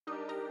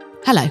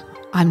Hello,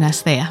 I'm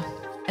Nurse Thea.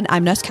 And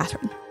I'm Nurse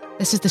Catherine.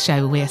 This is the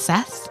show where we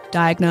assess,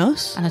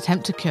 diagnose, and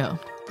attempt to cure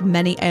the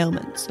many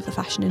ailments of the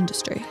fashion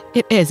industry.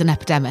 It is an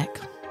epidemic.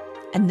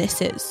 And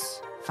this is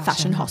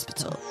Fashion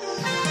Hospital.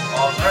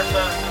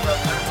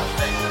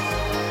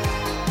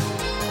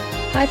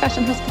 Hi,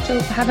 Fashion Hospital.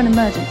 I have an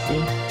emergency.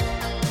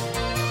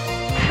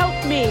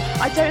 Help me.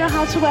 I don't know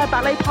how to wear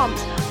ballet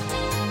pumps.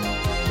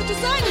 The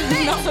designer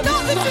knits! Not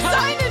the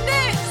designer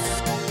knits!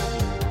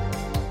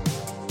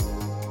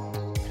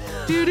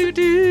 Do do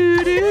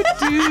do do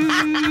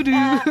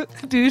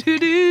do do do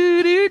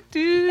do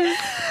do.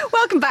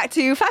 Welcome back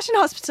to Fashion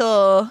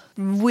Hospital.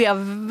 We are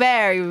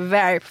very,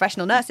 very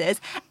professional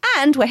nurses,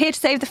 and we're here to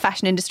save the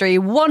fashion industry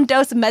one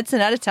dose of medicine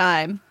at a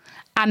time.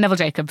 And Neville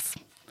Jacobs.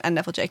 And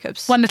Neville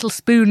Jacobs. One little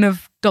spoon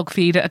of dog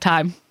feed at a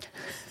time.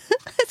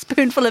 A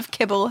spoonful of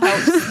kibble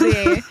helps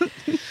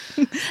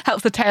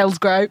helps the tails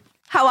grow.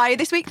 How are you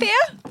this week, Thea?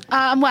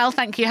 I'm well,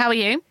 thank you. How are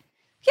you?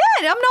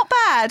 Yeah, I'm not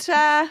bad.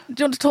 Do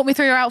you want to talk me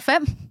through your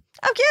outfit?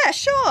 Oh, yeah,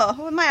 sure.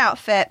 With my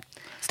outfit.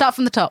 Start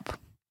from the top.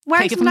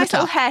 Wearing Take it some from the nice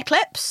little top. hair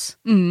clips.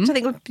 So I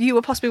think you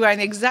were possibly wearing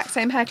the exact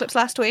same hair clips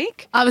last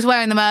week. I was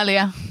wearing them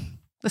earlier.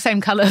 The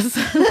same colours.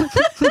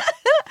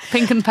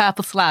 Pink and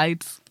purple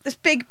slides. This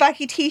big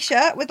baggy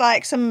t-shirt with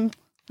like some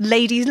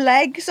ladies'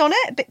 legs on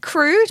it. A bit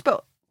crude,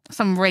 but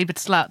Some rabid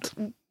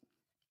slut.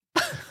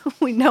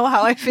 we know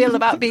how I feel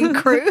about being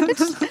crude.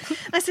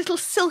 Nice little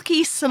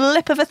silky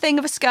slip of a thing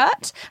of a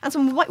skirt and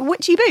some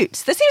witchy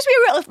boots. There seems to be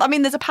a real... I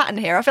mean, there's a pattern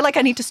here. I feel like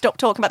I need to stop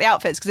talking about the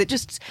outfits because it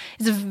just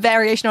is a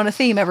variation on a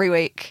theme every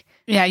week.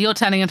 Yeah, you're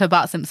turning into a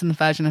Bart Simpson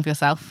version of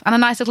yourself. And a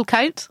nice little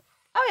coat.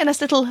 Oh, yeah,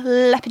 nice little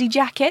leopardy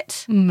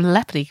jacket.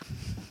 Leopardy.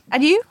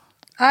 And you?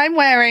 I'm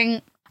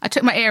wearing... I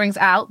took my earrings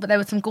out, but there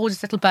were some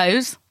gorgeous little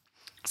bows,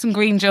 some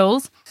green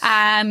jewels,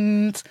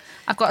 and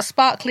I've got a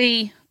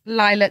sparkly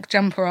lilac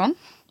jumper on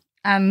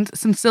and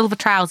some silver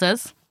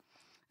trousers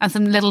and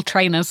some little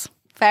trainers.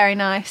 Very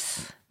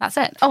nice. That's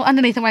it. Oh,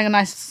 underneath I'm wearing a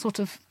nice sort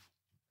of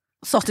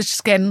sausage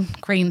skin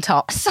green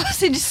top.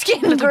 Sausage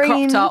skin Little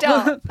green crop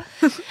top.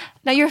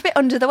 Now, you're a bit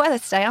under the weather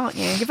today, aren't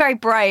you? You're very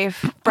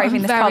brave,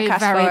 braving this podcast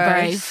very for us.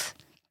 brave.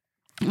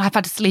 I've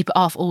had to sleep it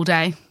off all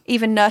day.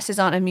 Even nurses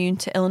aren't immune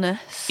to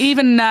illness.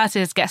 Even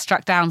nurses get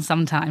struck down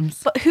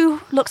sometimes. But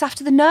who looks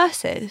after the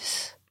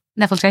nurses?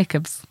 Neville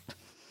Jacobs.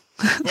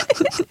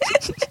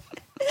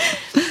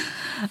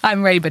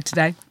 I'm rabid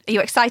today. Are you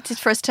excited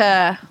for us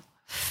to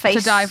face...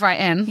 To dive right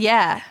in.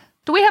 Yeah.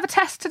 Do we have a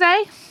test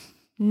today?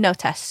 No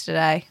test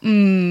today.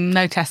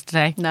 No test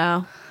today.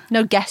 No.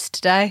 No guest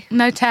today.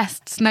 No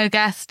tests, no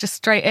guests, just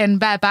straight in,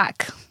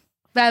 bareback.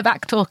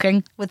 Bareback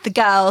talking. With the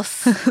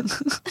girls.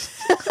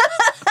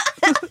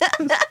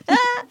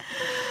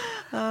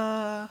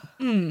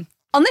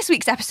 On this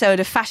week's episode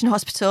of Fashion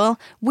Hospital,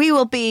 we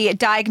will be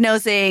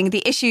diagnosing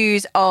the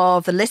issues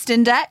of the list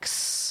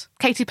index.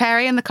 Katy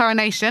Perry and the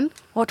coronation.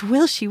 What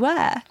will she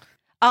wear?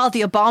 Are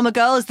the Obama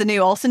girls the new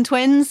Olsen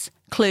twins?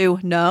 Clue,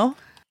 no.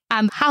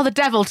 And how the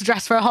devil to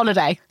dress for a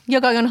holiday. You're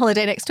going on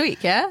holiday next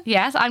week, yeah?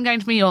 Yes, I'm going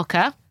to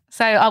Mallorca,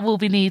 so I will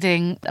be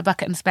needing a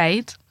bucket and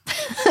spade.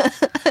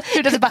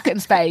 Who does a bucket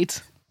and spade?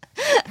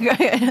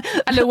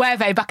 A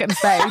Loewe bucket and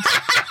spade.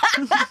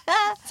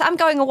 So I'm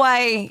going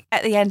away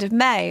at the end of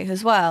May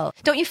as well.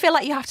 Don't you feel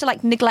like you have to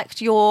neglect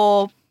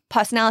your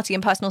personality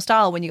and personal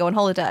style when you go on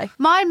holiday?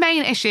 My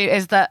main issue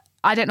is that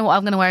I don't know what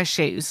I'm going to wear as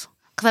shoes.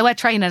 Because I wear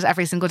trainers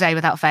every single day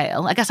without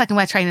fail. I guess I can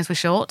wear trainers with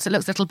shorts. It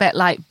looks a little bit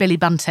like Billy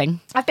Bunting.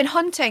 I've been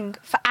hunting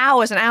for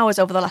hours and hours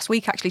over the last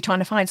week, actually, trying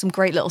to find some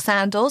great little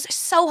sandals. It's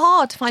so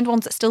hard to find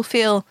ones that still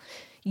feel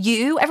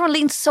you. Everyone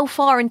leans so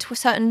far into a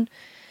certain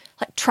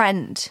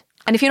trend.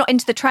 And if you're not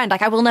into the trend,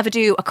 I will never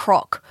do a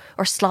croc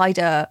or a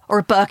slider or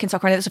a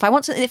Birkenstock or anything. So if I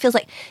want something that feels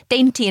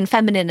dainty and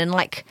feminine and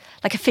like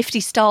a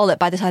 50s starlet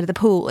by the side of the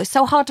pool, it's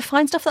so hard to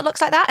find stuff that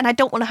looks like that. And I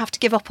don't want to have to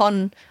give up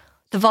on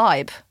the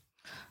vibe.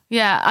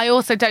 Yeah, I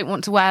also don't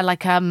want to wear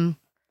like a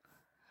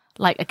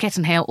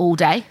kitten heel all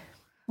day.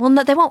 Well,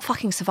 no, they won't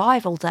fucking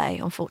survive all day,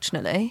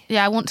 unfortunately.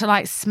 Yeah, I want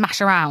to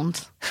smash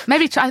around.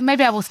 Maybe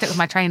I will stick with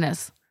my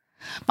trainers.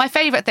 My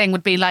favourite thing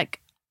would be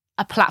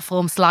a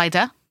platform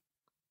slider.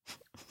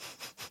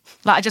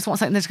 I just want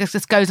something that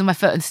just goes on my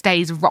foot and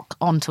stays rock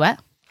onto it.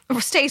 Or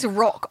stays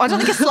rock. I don't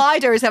think a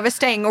slider is ever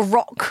staying a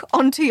rock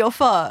onto your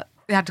foot.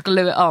 You have to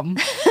glue it on.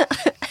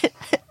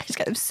 Just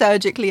get them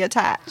surgically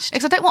attached.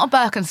 Because I don't want a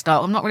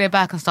Birkenstock. I'm not really a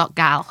Birkenstock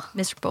gal.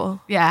 Miserable.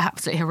 Yeah,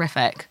 absolutely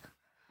horrific.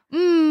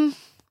 No,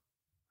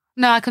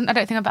 I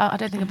don't think a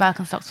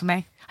Birkenstock's for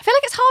me. I feel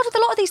like it's hard with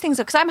a lot of these things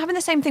though, because I'm having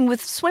the same thing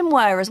with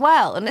swimwear as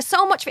well, and there's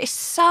so much of it. It's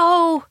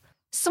so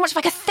much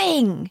like a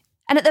thing.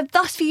 And at the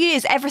last few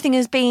years, everything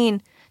has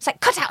been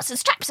cutouts and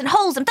straps and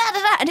holes and da da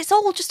da, and it's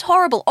all just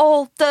horrible.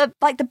 All the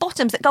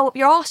bottoms that go up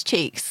your arse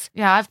cheeks.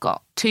 Yeah, I've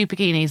got 2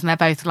 bikinis, and they're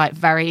both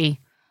very.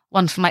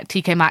 One's from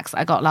TK Maxx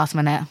that I got last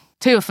minute.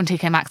 2 are from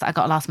TK Maxx that I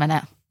got last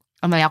minute,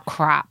 and they are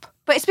crap.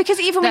 But it's because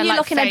even when you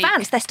look in fake.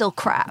 advance, they're still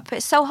crap.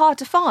 It's so hard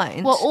to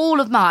find. Well,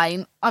 all of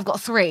mine, I've got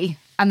 3,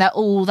 and they're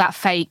all that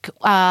fake,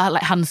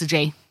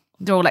 Hunsagy.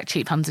 They're all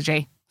cheap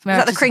Hunsagy. So Is maybe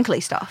that the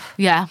crinkly stuff?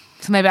 Yeah.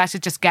 So maybe I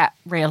should just get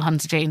real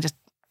Hunter G and just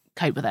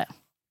cope with it.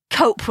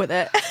 Cope with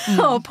it.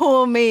 Oh,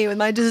 poor me with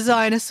my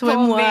designer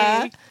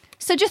swimwear. me.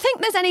 So do you think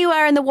there's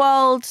anywhere in the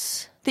world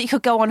that you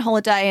could go on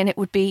holiday and it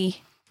would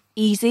be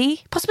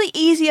easy? Possibly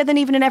easier than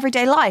even in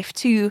everyday life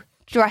to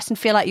dress and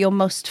feel like your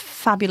most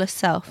fabulous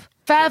self?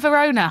 Fair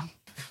Verona.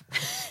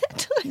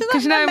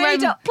 Because you know, a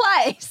made-up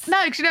place.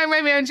 No, because you know in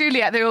Romeo and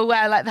Juliet, they all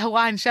wear like the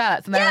Hawaiian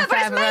shirts and they're Yeah, in but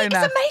Fair it's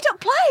Verona. a made-up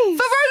place.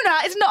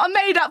 Verona is not a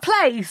made-up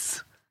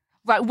place.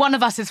 Right, one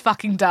of us is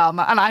fucking dumb,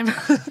 and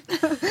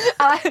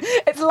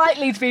it's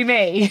likely to be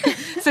me,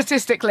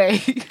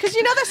 statistically. Because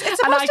you know this, it's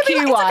supposed to be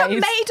like, it's like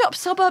a made-up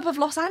suburb of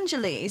Los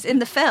Angeles in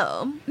the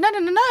film. No. I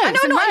know,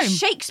 it's in not Rome. in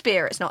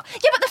Shakespeare. It's not.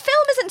 Yeah, but the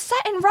film isn't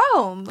set in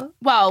Rome.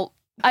 Well,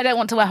 I don't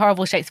want to wear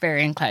horrible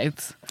Shakespearean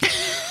clothes,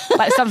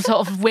 like some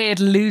sort of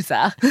weird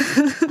loser.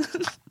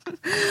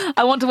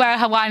 I want to wear a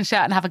Hawaiian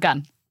shirt and have a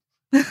gun.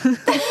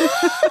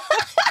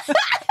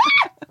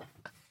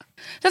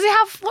 Does he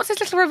have, what's his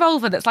little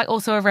revolver that's like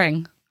also a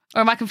ring?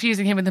 Or am I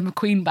confusing him with the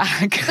McQueen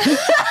bag?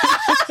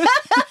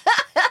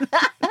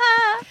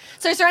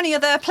 So is there any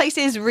other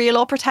places, real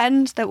or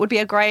pretend, that would be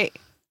a great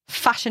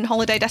fashion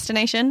holiday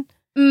destination?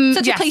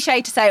 Such a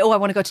cliche to say, I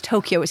want to go to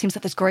Tokyo. It seems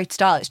like there's great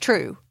style. It's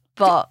true.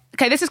 But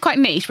okay, this is quite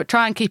niche, but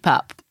try and keep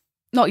up.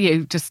 Not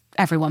you, just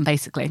everyone,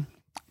 basically.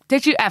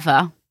 Did you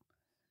ever,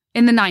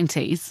 in the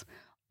 90s,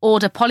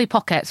 order Polly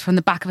Pockets from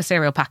the back of a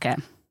cereal packet?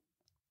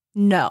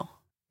 no.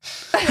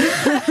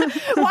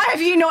 Why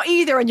have you not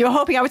either? And you're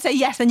hoping I would say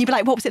yes, and you'd be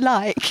like, what was it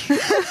like?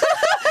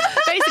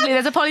 Basically,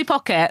 there's a Polly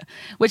Pocket,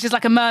 which is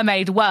like a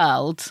mermaid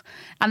world.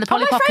 And the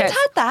Polly my Pockets, friends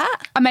had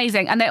that.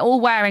 amazing. And they're all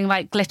wearing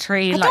like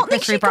glittery, I like don't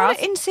think glittery she bras.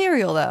 got it in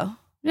cereal, though.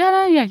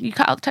 Yeah, you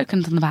cut out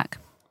tokens on the back.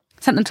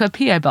 Sent them to a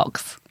P.O.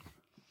 box.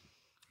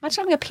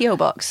 Imagine having a P.O.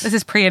 box. This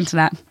is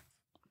pre-internet.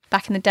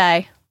 Back in the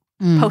day.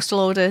 Postal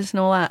orders and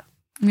all that.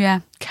 Yeah.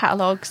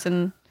 Catalogues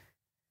and...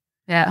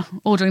 Yeah,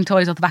 ordering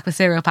toys off the back of a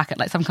cereal packet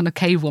like some kind of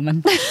cave woman.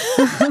 But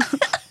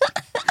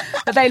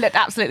they looked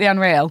absolutely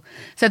unreal.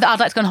 So I'd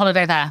like to go on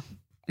holiday there,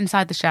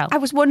 inside the shell. I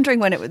was wondering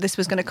when this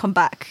was going to come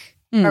back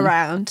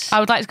around.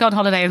 I would like to go on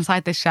holiday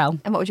inside this shell.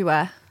 And what would you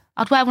wear?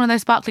 I'd wear one of those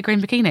sparkly green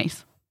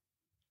bikinis.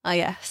 Oh,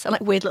 yes. And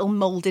like weird little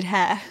moulded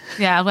hair.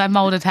 Yeah, I'd wear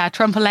moulded hair,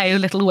 trumpaleo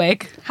little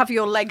wig. Have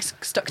your legs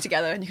stuck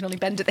together and you can only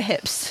bend at the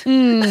hips.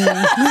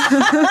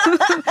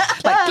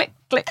 Like click,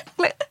 click,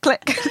 click,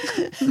 click.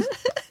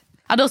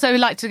 I'd also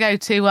like to go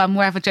to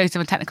wherever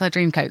Joseph and Technicolor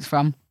Dreamcoat's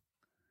from.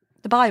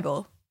 The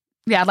Bible?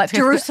 Yeah, I'd like to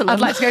go Jerusalem.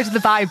 I'd like to go to the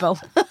Bible.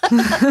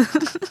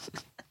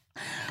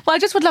 Well, I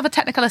just would love a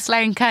Technicolor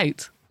sleighing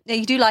coat. Yeah,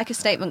 you do like a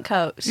statement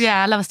coat.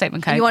 Yeah, I love a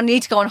statement coat. And you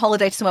need to go on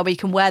holiday to somewhere where you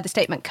can wear the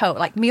statement coat.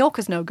 Like,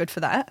 Mallorca's no good for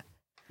that.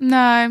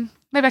 No,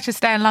 maybe I should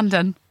stay in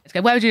London. Let's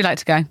go. Where would you like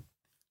to go?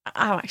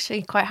 I'm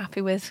actually quite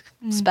happy with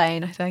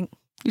Spain, I think.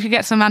 You could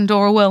get some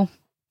Andorra wool.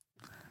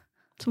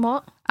 Some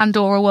what?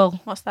 Andorra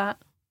wool. What's that?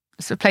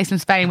 It's a place in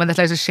Spain where there's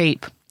loads of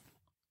sheep.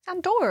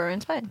 Andorra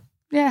in Spain.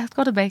 Yeah, it's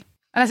got to be.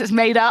 Unless it's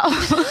made up.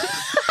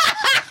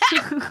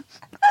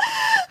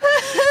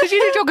 Did you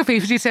do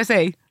geography for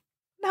GCSE?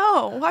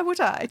 No, why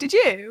would I? Did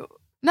you?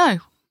 No.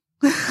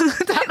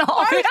 That's not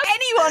Why obvious. would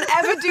anyone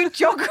ever do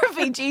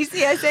geography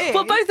GCSE?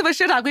 Well, both of us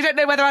should have. We don't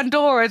know whether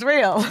Andorra is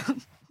real. Yeah,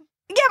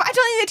 but I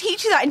don't think they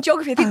teach you that in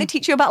geography. I think they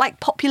teach you about like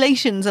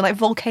populations and like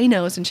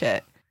volcanoes and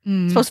shit.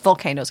 I suppose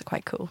volcanoes are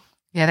quite cool.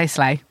 Yeah, they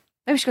slay.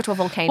 Maybe we should go to a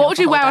volcano. What would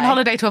you wear on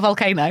holiday to a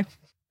volcano?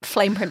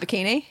 Flame print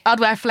bikini. I'd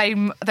wear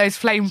those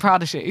flame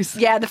Prada shoes.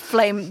 Yeah, the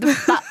flame.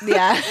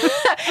 Yeah.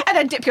 And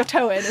then dip your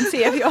toe in and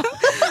see if you're...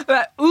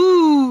 But,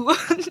 ooh.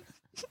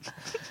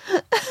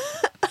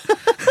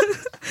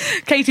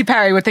 Katy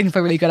Perry would think of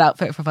a really good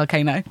outfit for a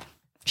volcano.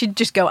 She'd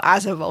just go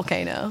as a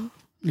volcano.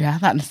 Yeah,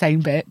 that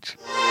insane bitch.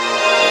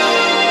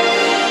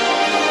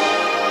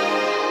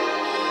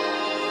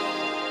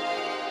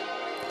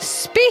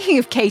 Speaking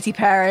of Katy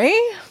Perry,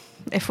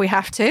 if we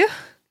have to,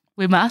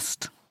 We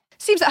must.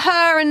 seems that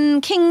her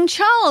and King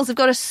Charles have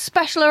got a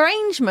special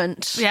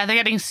arrangement. Yeah, they're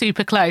getting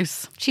super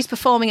close. She's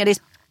performing at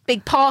his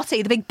big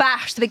party, the big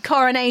bash, the big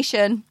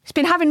coronation. He's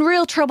been having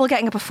real trouble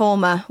getting a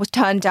performer. Was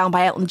turned down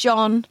by Elton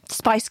John,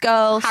 Spice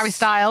Girls, Harry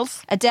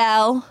Styles,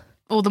 Adele,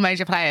 all the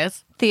major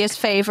players. Thea's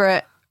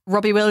favourite,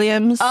 Robbie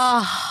Williams.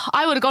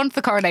 I would have gone to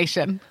the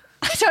coronation.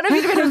 I don't know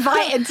if you'd have been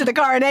invited to the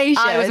coronation.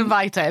 I was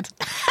invited.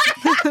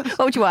 What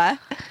would you wear?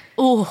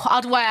 Oh,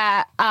 I'd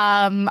wear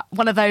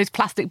one of those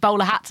plastic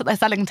bowler hats that they're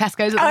selling in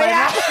Tesco's at the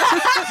moment.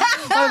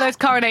 One of those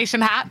coronation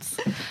hats.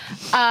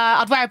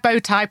 I'd wear a bow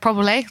tie,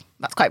 probably.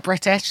 That's quite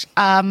British.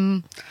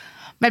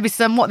 Maybe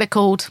some, what they're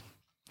called,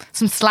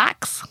 some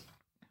slacks.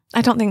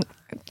 I don't think...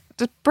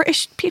 Do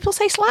British people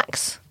say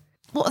slacks?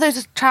 What are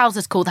those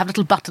trousers called? They have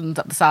little buttons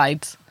at the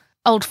sides.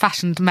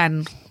 Old-fashioned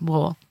men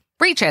wore.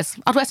 Breeches.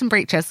 I'd wear some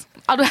breeches.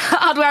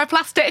 I'd wear a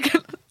plastic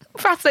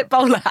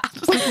bowler hat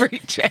and some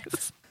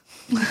breeches.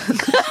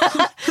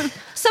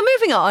 So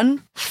moving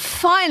on,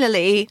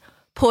 finally,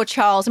 poor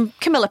Charles, and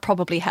Camilla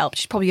probably helped,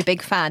 she's probably a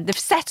big fan. They've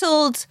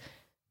settled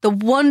the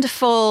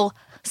wonderful,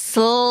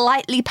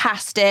 slightly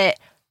past it,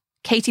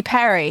 Katy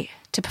Perry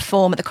to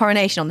perform at the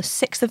coronation on the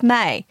 6th of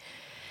May.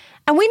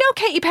 And we know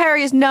Katy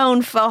Perry is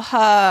known for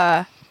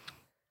her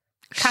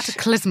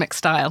Cataclysmic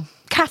style.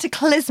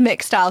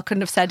 Cataclysmic style.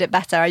 Couldn't have said it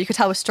better. You could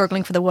tell we're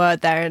struggling for the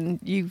word there, and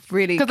you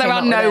really Because there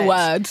are no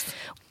words.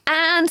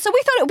 And so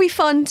we thought it would be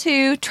fun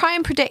to try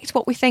and predict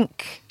what we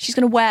think she's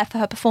going to wear for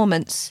her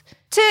performance.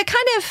 To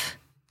kind of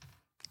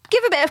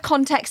give a bit of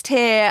context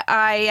here,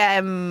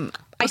 I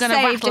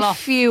saved a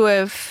few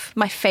of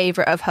my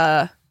favourite of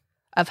her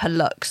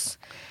looks.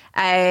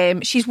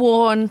 She's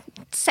worn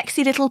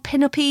sexy little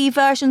pin-up-y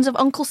versions of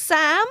Uncle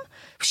Sam.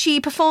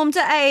 She performed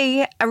at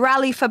a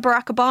rally for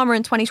Barack Obama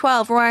in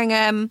 2012 wearing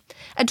a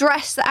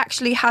dress that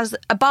actually has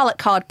a ballot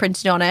card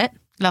printed on it.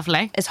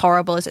 Lovely. As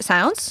horrible as it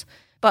sounds,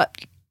 but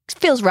it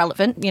feels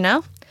relevant, you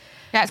know?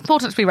 Yeah, it's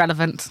important to be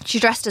relevant. She's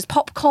dressed as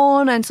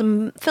popcorn and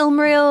some film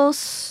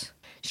reels.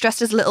 She's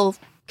dressed as a little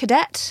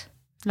cadet.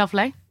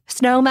 Lovely.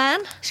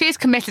 Snowman. She is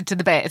committed to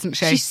the bit, isn't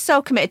she? She's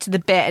so committed to the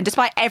bit, and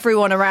despite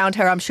everyone around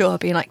her, I'm sure,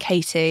 being like,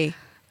 Katie,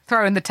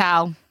 throw in the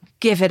towel.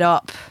 Give it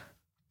up.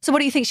 So what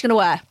do you think she's going to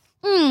wear?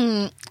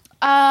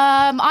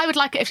 I would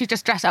like it if she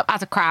just dressed up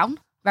as a crown.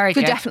 Very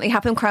good. Could definitely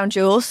happen, crown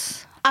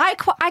jewels. I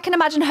can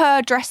imagine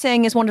her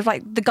dressing as one of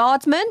like the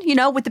guardsmen, you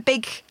know, with the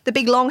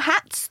big long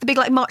hats, the big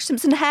like Marge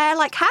Simpson hair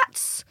like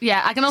hats.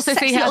 Yeah, I can also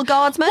Sexy see her little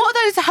guardsmen. What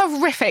are those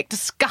horrific,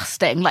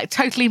 disgusting, like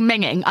totally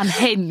minging,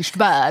 unhinged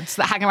birds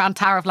that hang around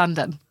Tower of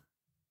London?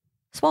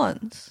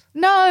 Swans.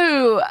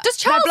 No. Does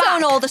Charles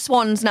own all the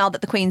swans now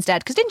that the Queen's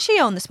dead? Because didn't she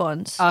own the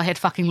swans? Oh, he'd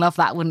fucking love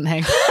that, wouldn't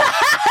he?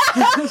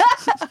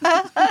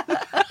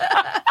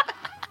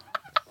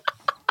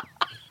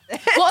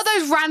 What are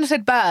those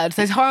ranted birds?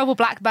 Those horrible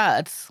black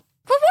birds?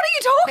 But what are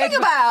you talking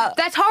about?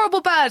 There's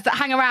horrible birds that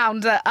hang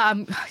around.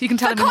 You can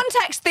tell For them.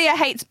 context, Thea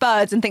hates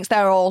birds and thinks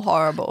they're all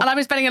horrible. And I've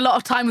been spending a lot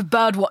of time with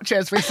bird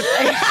watchers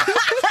recently.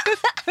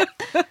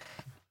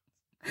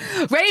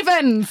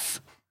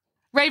 Ravens.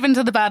 Ravens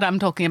are the bird I'm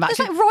talking about. It's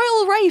like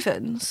royal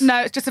ravens.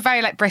 No, it's just a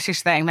very like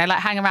British thing. They like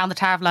hang around the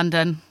Tower of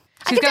London.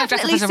 She's I going can to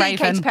dress up definitely as a see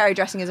raven. Katy Perry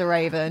dressing as a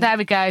raven. There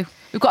we go.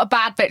 We've got a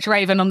bad bitch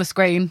raven on the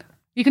screen.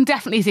 You can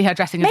definitely see her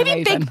dressing as a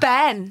raven. Maybe Big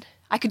Ben.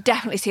 I could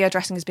definitely see her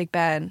dressing as Big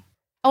Ben.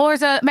 Or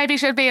maybe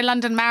she would be a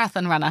London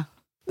marathon runner.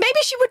 Maybe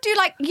she would do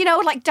like, you know,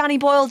 like Danny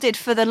Boyle did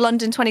for the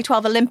London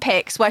 2012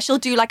 Olympics, where she'll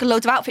do like a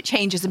loads of outfit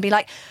changes and be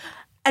like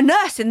a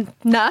nurse in the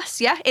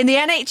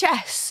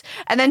NHS.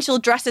 And then she'll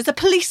dress as a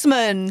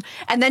policeman.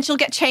 And then she'll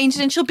get changed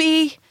and she'll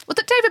be... Was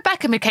it David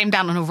Beckham who came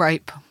down on a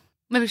rope?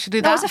 Maybe we should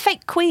do that. That was a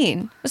fake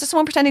queen. Was it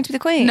someone pretending to be the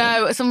queen?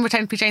 No, it's someone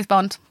pretending to be James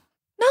Bond.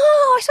 No,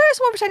 I saw it was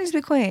someone pretending to be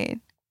the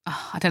queen.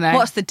 Oh, I don't know.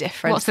 What's the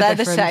difference? They're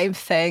the same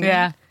thing.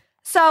 Yeah.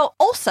 So,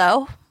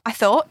 also, I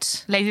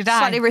thought... Lady Di.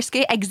 Slightly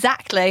risky.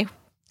 Exactly.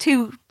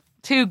 Two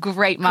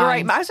great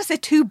minds. I was going to say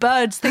two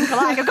birds think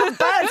alike. I've got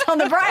birds on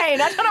the brain.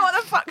 I don't know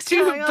what the fuck's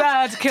going on. Two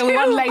birds kill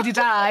one Lady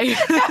Di.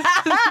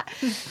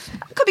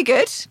 Could be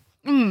good.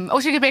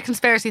 Or she could be a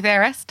conspiracy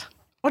theorist.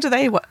 What do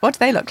they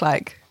look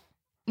like?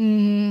 I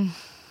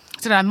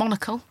don't know, a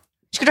monocle.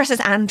 She could dress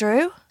as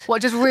Andrew.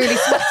 What, just really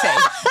sweaty?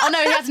 Oh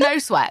no, he has no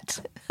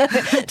sweat.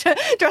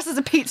 Dress as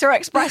a Pizza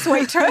Express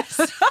waitress.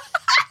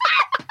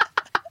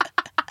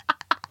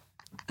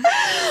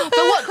 But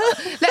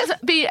let's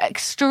be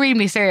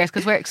extremely serious,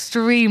 because we're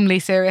extremely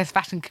serious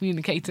fashion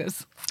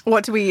communicators.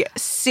 What do we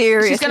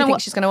seriously think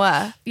she's going to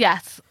wear?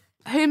 Yes.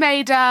 Who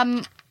made,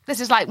 this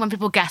is like when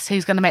people guess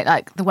who's going to make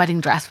like the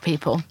wedding dress for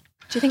people. Do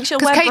you think she'll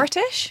wear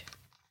British?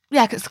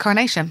 Yeah, because it's the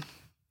coronation.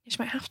 She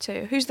might have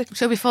to.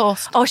 She'll be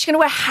forced. Oh, she's going to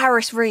wear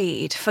Harris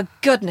Reed, for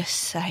goodness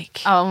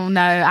sake. Oh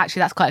no, actually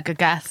that's quite a good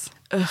guess.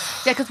 Ugh.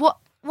 Yeah, because what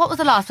was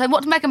the last? So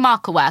what did Meghan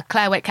Markle wear?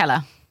 Claire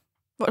Waite-Keller.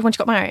 What, when she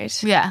got married?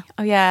 Yeah.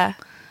 Oh yeah.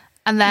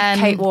 And then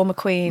Kate wore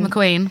McQueen.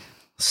 McQueen.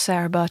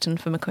 Sarah Burton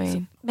for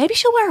McQueen. Maybe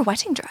she'll wear a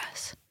wedding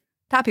dress.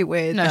 That'd be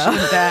weird. No, she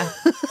wouldn't dare.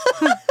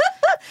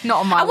 Not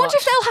on my I wonder watch.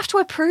 if they'll have to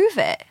approve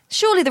it.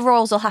 Surely the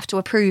royals will have to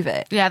approve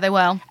it. Yeah, they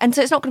will. And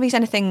so it's not going to be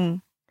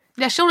anything...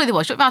 Yeah, surely they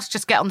will. She'll be able to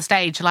just get on the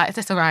stage like, is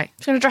this all right?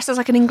 She's going to dress as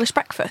like an English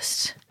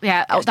breakfast.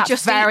 Yeah, that's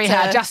just very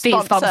her. Just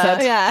Eat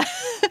sponsored. Yeah.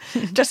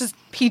 Just as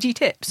PG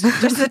Tips.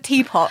 Just as a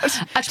teapot.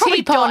 A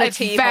teapot is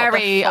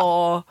very...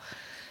 Before.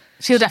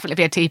 She'll definitely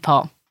be a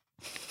teapot.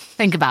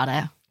 Think about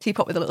it.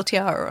 Teapot with a little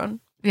tiara on.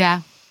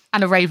 Yeah.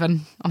 And a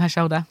raven on her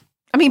shoulder.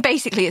 I mean,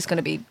 basically it's going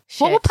to be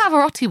shit. What will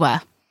Pavarotti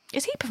wear?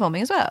 Is he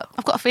performing as well?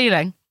 I've got a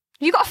feeling.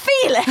 You got a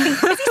feeling? Is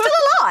he still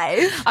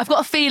alive? I've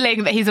got a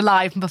feeling that he's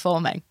alive and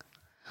performing.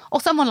 Or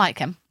someone like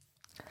him.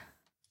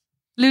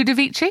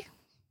 Ludovici?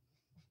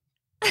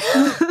 Who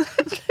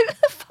the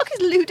fuck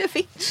is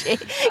Ludovici?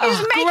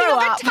 He's making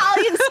up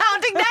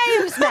Italian-sounding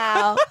names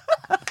now.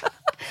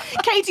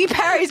 Katy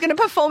Perry's going to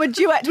perform a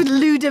duet with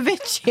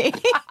Ludovici.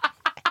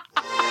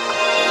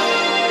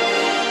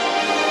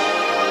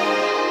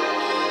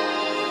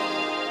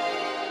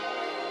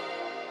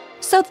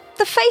 So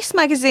the Face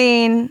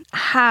magazine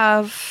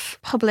have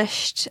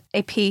published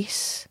a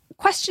piece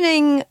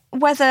questioning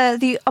whether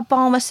the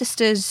Obama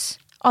sisters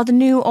are the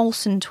new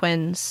Olsen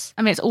twins.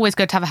 I mean, it's always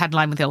good to have a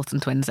headline with the Olsen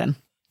twins in.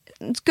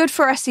 It's good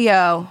for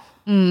SEO.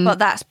 but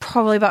that's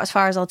probably about as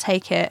far as I'll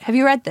take it. Have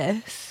you read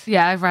this?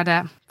 Yeah, I've read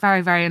it.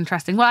 Very, very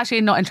interesting. Well,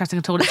 actually, not interesting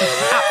at all.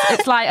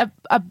 It's like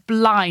a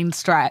blind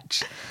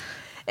stretch.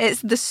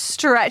 It's the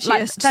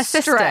stretchiest they're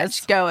stretch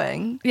sisters.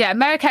 going. Yeah,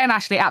 Mary-Kate and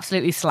Ashley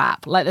absolutely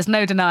slap. Like, there's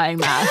no denying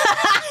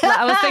that. Like,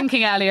 I was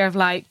thinking earlier of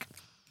like,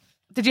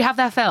 did you have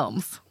their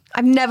films?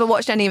 I've never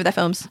watched any of their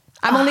films.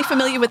 I'm only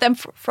familiar with them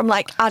from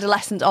like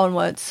adolescence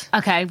onwards.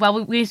 Okay,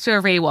 well, we need to do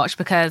a rewatch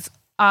because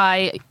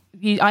I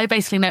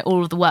basically know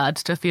all of the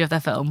words to a few of their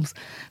films.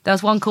 There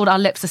was one called Our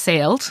Lips Are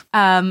Sealed,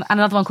 and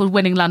another one called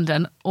Winning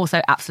London,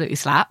 also absolutely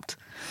slapped,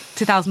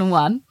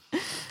 2001.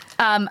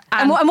 And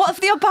what have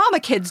the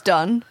Obama kids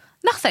done?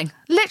 Nothing.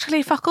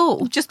 Literally fuck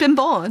all. Just been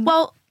born.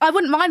 Well, I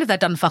wouldn't mind if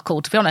they'd done fuck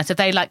all, to be honest, if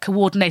they like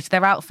coordinated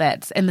their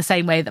outfits in the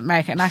same way that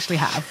Mary-Kate and Ashley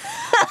have.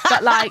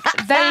 But like,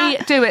 they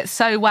do it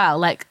so well.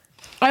 Like,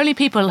 only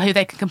people who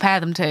they can compare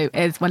them to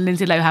is when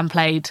Lindsay Lohan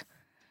played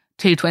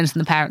two twins in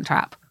The Parent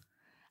Trap.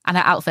 And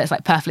her outfits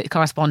like perfectly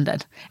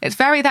corresponded. It's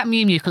very that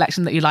Miu Miu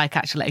collection that you like,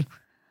 actually.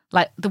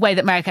 Like the way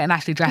that Mary-Kate and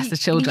Ashley dressed as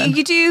children.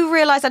 You do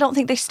realise I don't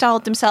think they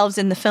styled themselves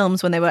in the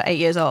films when they were 8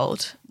 years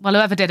old. Well,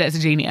 whoever did it is a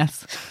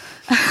genius.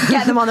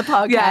 Get them on the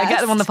podcast. Yeah,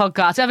 get them on the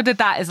podcast. Whoever did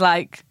that is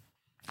like,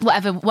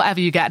 whatever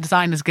you get,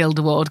 Designers Guild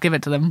Award, give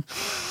it to them.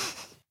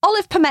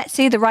 Olive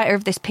Pomezzi, the writer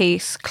of this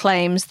piece,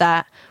 claims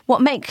that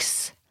what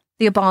makes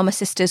the Obama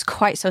sisters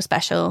quite so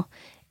special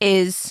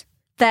is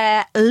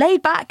their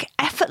laid-back,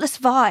 effortless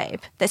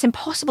vibe that's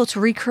impossible to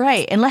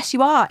recreate unless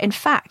you are, in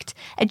fact,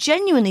 a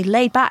genuinely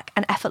laid-back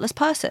and effortless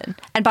person.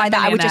 And by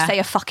that, I would just say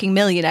a fucking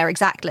millionaire,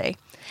 exactly.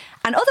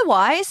 And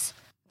otherwise,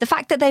 the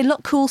fact that they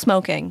look cool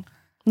smoking.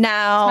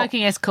 Now,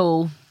 Smoking is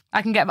cool.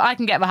 I can get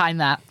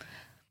behind that.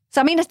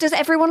 So, I mean, does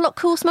everyone look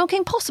cool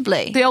smoking?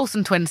 Possibly. The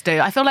Olsen twins do.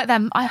 I feel like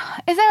them.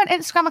 Is there an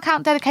Instagram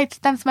account dedicated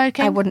to them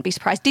smoking? I wouldn't be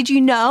surprised. Did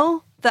you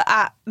know that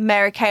at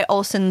Mary-Kate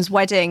Olsen's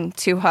wedding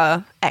to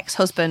her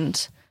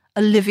ex-husband,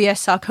 Olivier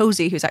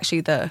Sarkozy, who's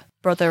actually the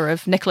brother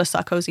of Nicolas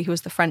Sarkozy, who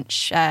was the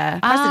French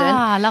president.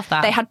 Ah, I love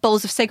that. They had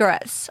bowls of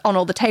cigarettes on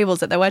all the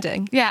tables at their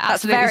wedding. Yeah,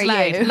 absolutely. That's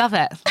very you. Love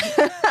it.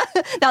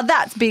 Now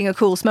that's being a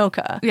cool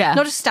smoker. Yeah.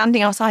 Not just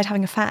standing outside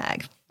having a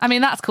fag. I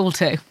mean, that's cool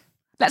too.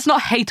 Let's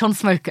not hate on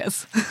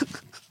smokers.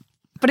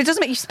 But it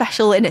doesn't make you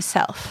special in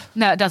itself.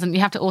 No, it doesn't. You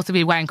have to also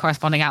be wearing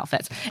corresponding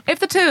outfits. If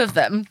the two of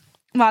them,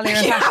 Marley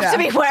and You Tasha, have to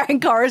be wearing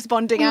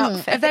corresponding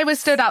outfits. if they were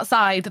stood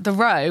outside the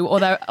row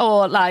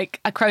or like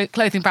a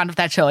clothing brand of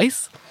their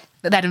choice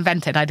that they'd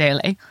invented,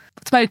 ideally,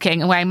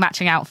 smoking and wearing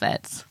matching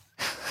outfits,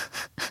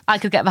 I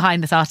could get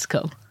behind this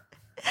article.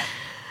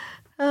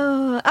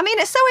 Oh, I mean,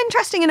 it's so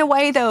interesting in a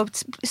way, though,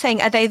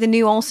 saying, are they the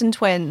new Olsen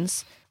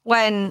twins?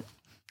 When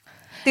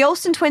the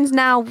Olsen twins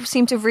now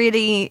seem to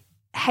really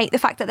hate the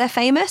fact that they're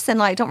famous and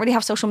like don't really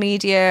have social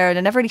media and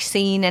are never really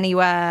seen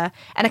anywhere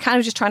and are kind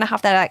of just trying to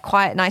have their like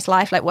quiet, nice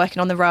life, like working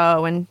on the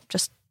row and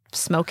just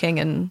smoking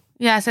and...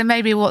 Yeah, so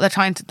maybe what they're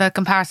trying to... The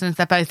comparison is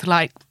they're both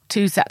like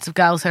two sets of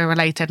girls who are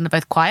related and they're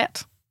both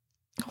quiet.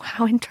 Oh,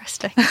 how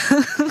interesting.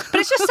 But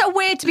it's just so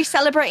weird to be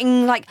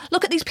celebrating, like,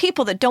 look at these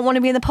people that don't want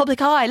to be in the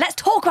public eye. Let's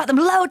talk about them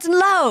loads and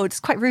loads. It's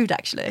quite rude,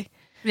 actually.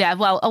 Yeah,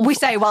 well... We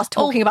say whilst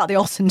talking about the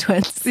Olsen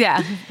twins.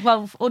 Yeah,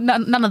 well,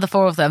 none of the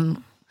four of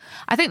them.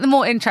 I think the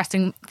more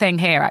interesting thing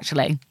here,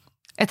 actually,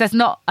 is there's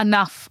not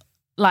enough,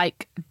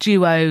 like,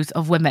 duos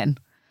of women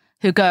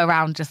who go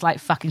around just, like,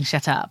 fucking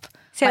shit up.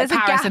 So like there's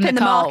a Paris gap and in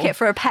the Nicole. market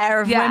for a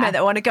pair of women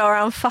that want to go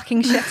around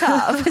fucking shit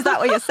up. Is that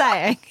what you're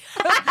saying?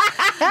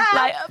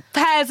 Like,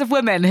 pairs of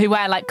women who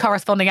wear, like,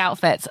 corresponding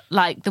outfits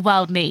like the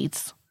world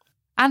needs.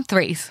 And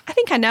threes. I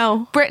think I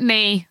know.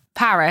 Brittany,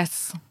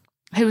 Paris.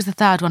 Who was the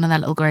third one in their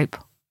little group?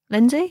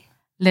 Lindsay?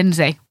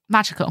 Lindsay.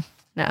 Magical.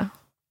 No.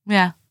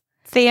 Yeah.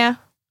 Thea?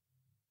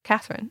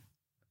 Catherine?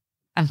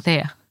 And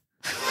Thea.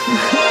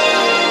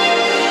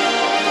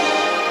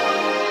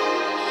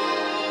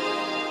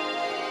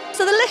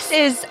 So the list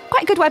is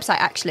quite a good website,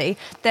 actually,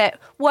 that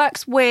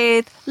works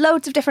with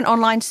loads of different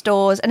online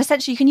stores, and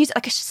essentially you can use it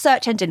like a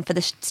search engine for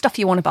the stuff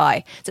you want to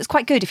buy. So it's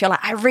quite good if you're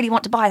like, I really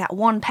want to buy that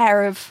one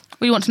pair of...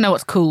 Well, you want to know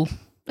what's cool.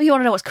 Well, you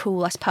want to know what's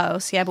cool, I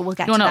suppose. Yeah, but we'll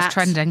get to You want to know that. what's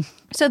trending.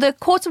 So the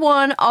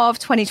Q1 of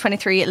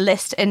 2023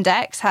 list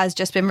index has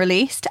just been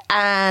released,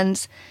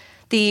 and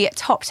the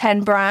top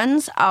 10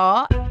 brands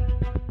are...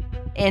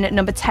 In at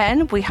number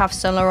 10, we have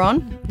Saint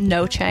Laurent,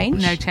 no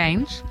change. No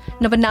change.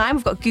 Number 9,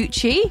 we've got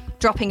Gucci,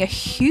 dropping a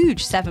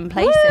huge 7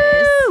 places.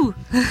 Woo!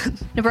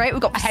 Number 8,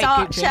 we've got I hate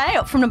Versace, Gucci.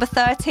 up from number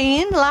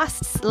 13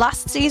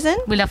 last season.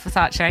 We love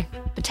Versace.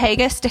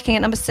 Bottega sticking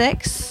at number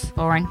 6.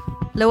 Boring.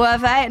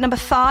 Loewe at number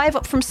 5,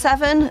 up from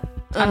 7.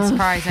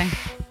 Unsurprising.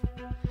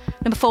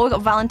 Number 4, we've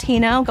got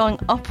Valentino going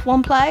up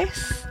 1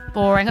 place.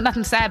 Boring. Got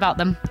nothing to say about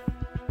them.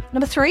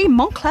 Number 3,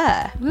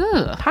 Montclair.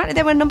 Ooh. Apparently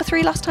they were number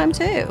 3 last time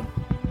too.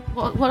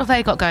 What have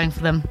they got going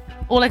for them?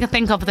 All I can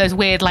think of are those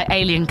weird, like,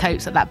 alien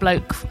coats that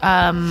bloke...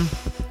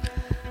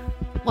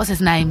 what's his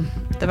name?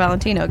 The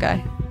Valentino guy.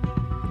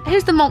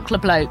 Who's the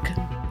Moncler bloke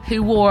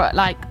who wore,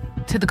 like,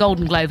 to the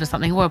Golden Globes or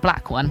something, wore a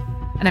black one?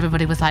 And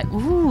everybody was like,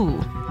 ooh.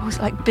 Oh, was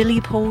it like Billy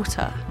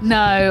Porter?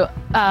 No,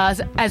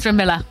 Ezra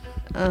Miller.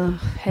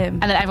 Him.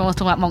 And then everyone was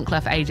talking about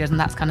Moncler for ages, and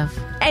that's kind of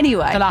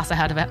Anyway, the last I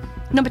heard of it.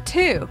 number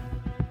 2,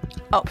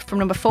 up from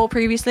number 4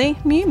 previously,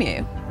 Miu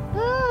Miu.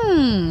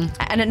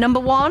 And at number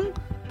 1,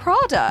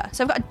 Prada.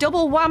 So I've got a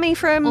double whammy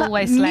from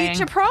Always slaying.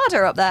 Miuccia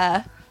Prada up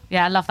there.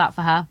 Yeah, I love that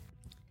for her.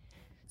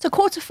 So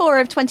quarter 4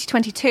 of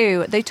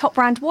 2022, the top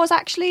brand was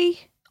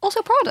actually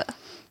also Prada.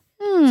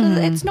 So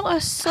it's not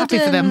a Happy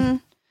for them.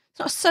 sudden, it's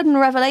not a sudden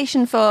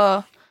revelation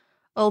for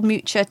old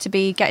Miuccia to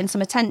be getting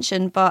some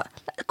attention. But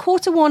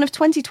quarter 1 of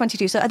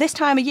 2022, so at this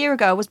time a year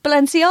ago, was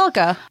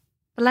Balenciaga.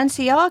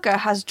 Balenciaga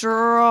has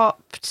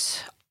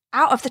dropped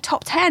out of the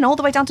top 10 all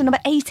the way down to number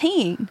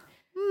 18.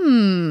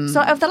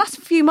 So over the last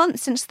few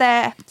months since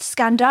their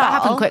scandal, That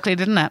happened quickly,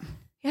 didn't it?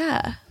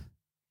 yeah.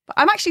 But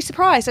I'm actually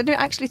surprised. I don't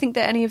actually think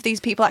that any of these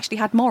people actually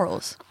had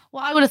morals.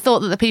 Well, I would have thought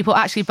that the people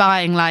actually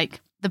buying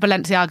like the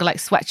Balenciaga like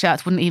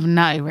sweatshirts wouldn't even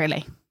know,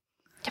 really.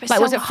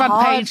 Like, was it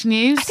front page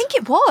news? I think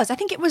it was. I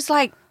think it was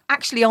like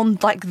actually on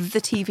like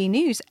the TV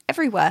news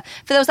everywhere.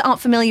 For those that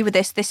aren't familiar with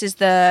this is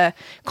the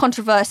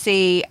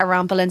controversy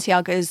around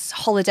Balenciaga's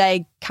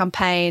holiday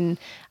campaign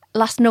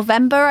last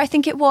November, I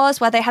think it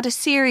was, where they had a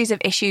series of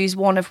issues,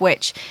 one of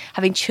which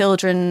having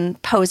children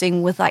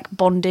posing with like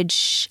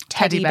bondage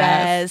teddy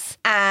bears.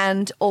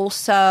 And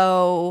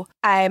also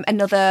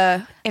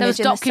another image there was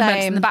in documents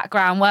the same in the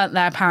background, weren't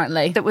there,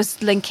 apparently? that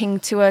was linking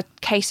to a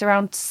case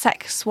around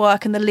sex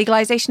work and the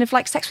legalization of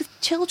like sex with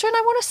children,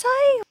 I want to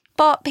say.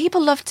 But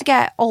people love to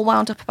get all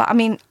wound up about, I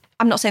mean,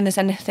 I'm not saying there's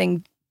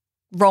anything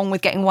wrong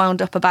with getting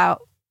wound up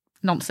about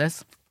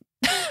Nonsense.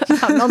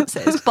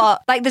 nonsense,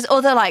 but like there's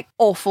other like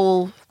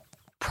awful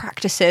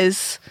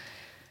practices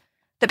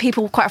that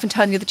people quite often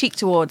turn the other cheek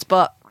towards,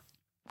 but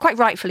quite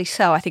rightfully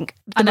so. I think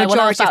the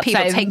majority of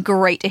people take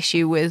great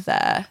issue with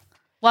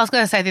Well, I was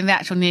going to say in the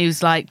actual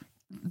news, like,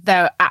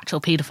 they're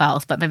actual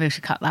paedophiles, but maybe we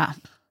should cut that.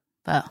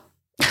 But,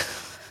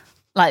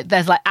 like,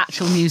 there's, like,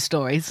 actual news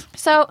stories.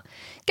 So,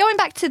 going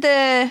back to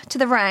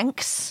the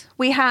ranks,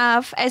 we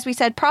have, as we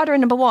said, Prada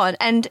in number 1,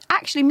 and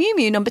actually Miu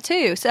Miu number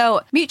 2. So,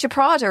 Miuccia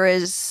Prada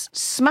is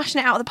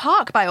smashing it out of the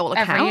park by all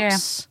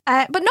accounts.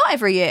 But not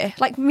every year.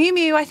 Like, Miu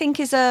Miu, I think,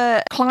 is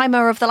a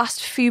climber of the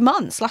last few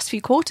months, last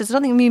few quarters. I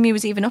don't think Miu Miu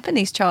was even up in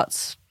these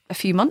charts a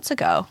few months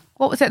ago.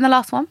 What was it in the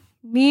last one?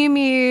 Miu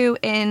Miu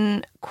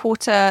in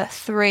quarter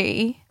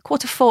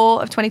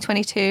 4 of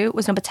 2022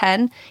 was number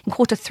 10. In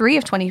quarter 3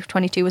 of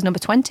 2022 was number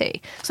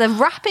 20. So they're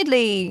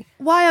rapidly...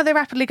 Why are they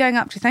rapidly going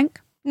up, do you think?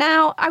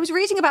 Now, I was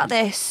reading about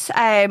this,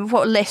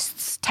 what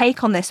List's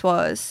take on this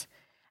was,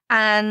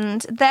 and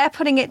they're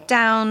putting it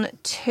down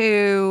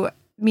to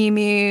Miu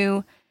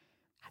Miu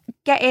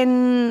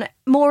getting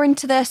more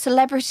into the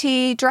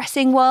celebrity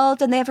dressing world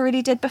than they ever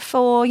really did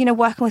before, you know,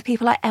 working with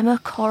people like Emma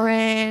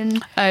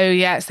Corrin. Oh,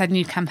 yeah, it's their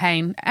new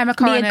campaign. Emma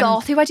Corrin. Mia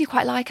Goth, who I do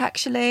quite like,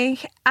 actually.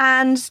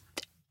 And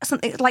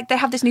something like they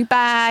have this new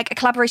bag, a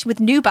collaboration with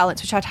New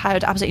Balance, which I'd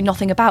heard absolutely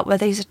nothing about, where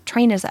these are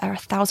trainers that are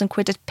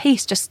 £1,000 a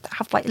piece, just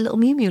have like a little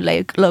Miu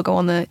Miu logo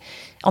on the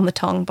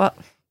tongue. But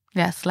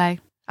yeah, slay.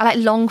 I like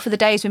long for the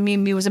days when Miu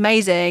Miu was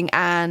amazing,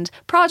 and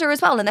Prada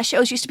as well, and their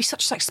shows used to be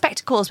such like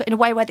spectacles, but in a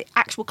way where the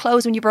actual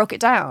clothes when you broke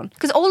it down.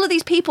 Because all of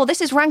these people, this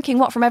is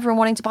ranking from everyone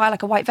wanting to buy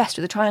like a white vest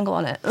with a triangle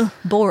on it. Ugh,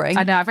 boring.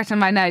 I know, I've written in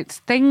my notes,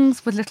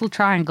 things with little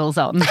triangles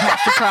on.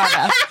 That's the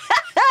Prada.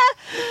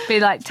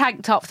 Be like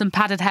tank tops and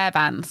padded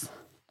hairbands.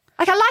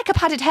 Like, I like a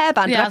padded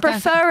hairband, Yeah, but I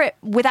prefer it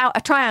without a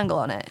triangle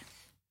on it.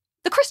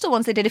 The crystal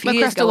ones they did a few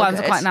years ago. The crystal ones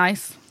are quite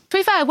nice. To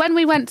be fair, when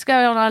we went to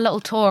go on our little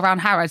tour around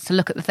Harrods to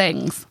look at the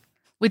things,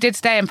 we did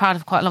stay in Prada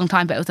for quite a long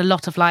time, but it was a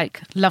lot of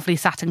like lovely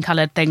satin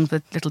coloured things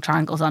with little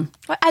triangles on.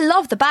 I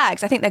love the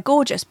bags. I think they're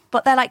gorgeous,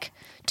 but they're like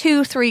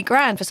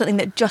 $2-3 for something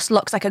that just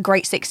looks like a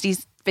great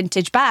 60s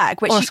vintage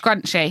bag. Which or a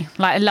scrunchie.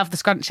 Like, I love the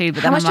scrunchie,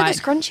 but how then much I'm do like,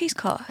 the scrunchies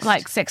cost?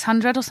 like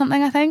 600 or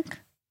something, I think.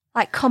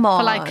 Like, come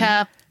on. For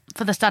like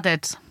for the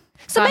studded.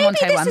 So maybe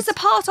Diamante this ones. is a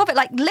part of it.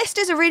 Like, List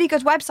is a really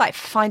good website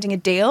for finding a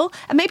deal.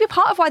 And maybe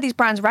part of why these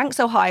brands rank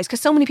so high is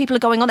because so many people are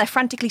going on there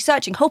frantically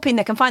searching, hoping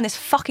they can find this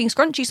fucking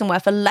scrunchie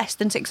somewhere for less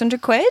than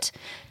 £600.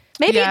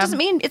 Maybe it doesn't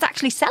mean it's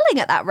actually selling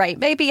at that rate.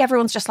 Maybe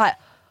everyone's just like,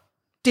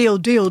 deal,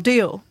 deal,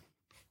 deal.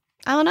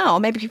 I don't know.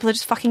 Or maybe people are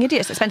just fucking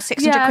idiots that spend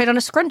 £600 on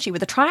a scrunchie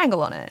with a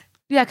triangle on it.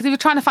 Yeah, because if you're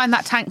trying to find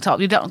that tank top,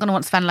 you're not going to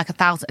want to spend like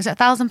 £1,000. Is it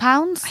 £1,000?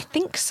 I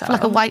think so. For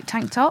like a white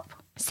tank top?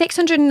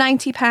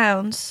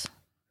 £690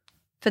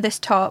 for this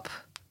top.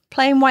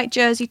 Plain white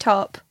jersey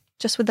top,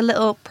 just with a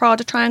little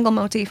Prada triangle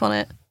motif on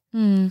it.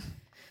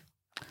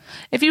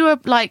 If you were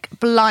like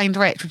blind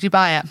rich, would you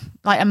buy it?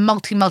 Like a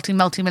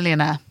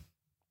multi-millionaire?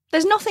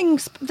 There's nothing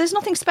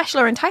special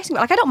or enticing.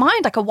 Like, I don't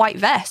mind like a white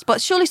vest, but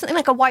surely something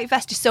like a white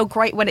vest is so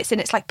great when it's in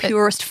its like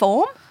purest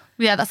form.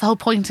 Yeah, that's the whole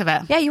point of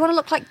it. Yeah, you want to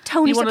look like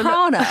Tony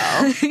Soprano.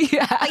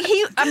 Yeah. Like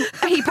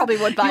he probably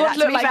would buy You that.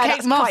 want to look like fair, Kate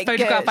that's Moss quite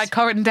photographed good. by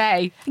Corin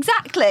Day.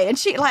 Exactly. And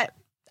she like,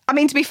 I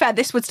mean, to be fair,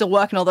 this would still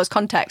work in all those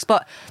contexts,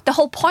 but the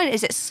whole point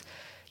is it's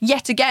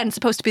yet again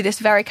supposed to be this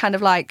very kind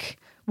of like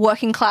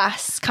working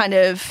class kind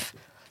of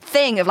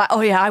thing of like,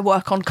 oh yeah, I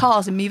work on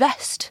cars in me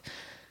vest.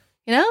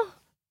 You know?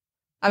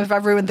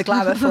 I've ruined the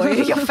glamour for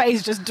you. Your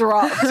face just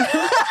dropped.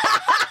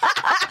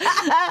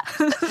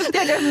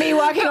 Just me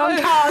working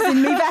on cars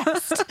in me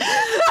vest. Put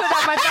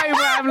out my phone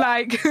where I'm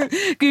like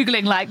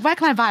Googling, like, where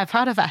can I buy a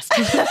Prada vest?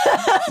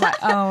 Like,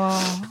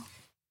 oh.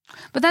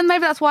 But then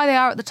maybe that's why they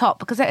are at the top,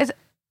 because it's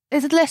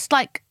a list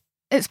like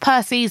it's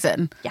per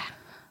season. Yeah.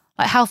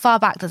 Like, how far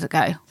back does it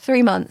go?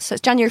 3 months. So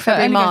it's January,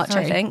 February, only goes March,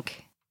 I 3.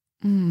 think.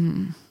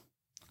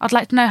 I'd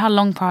like to know how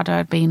long Prada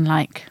had been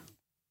like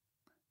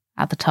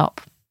at the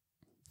top.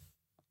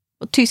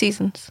 Well, 2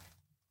 seasons.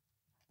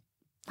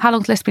 How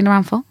long's the list been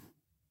around for?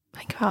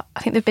 I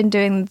think they've been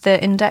doing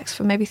the index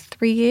for maybe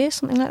 3 years,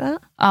 something like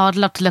that. Oh, I'd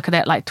love to look at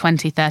it like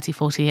 20, 30,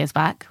 40 years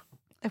back.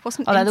 There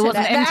wasn't Although internet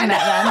there wasn't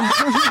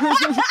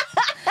internet then.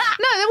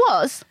 No, there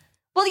was.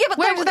 Well, yeah, but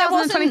We're in there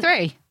wasn't...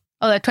 2023.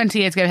 Although 20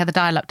 years ago we had the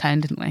dial-up tone,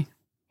 didn't we?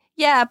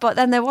 Yeah, but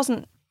then there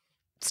wasn't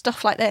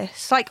stuff like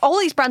this. Like, all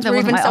these brands There were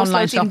even wasn't, so like, slow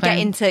online to even get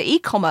shopping. into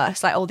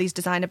e-commerce, like all these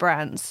designer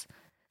brands.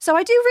 So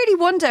I do really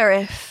wonder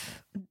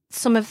if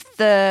some of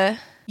the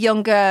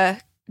younger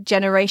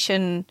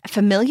generation are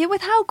familiar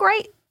with how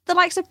great the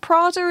likes of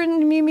Prada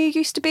and Miu Miu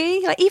used to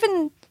be. Like,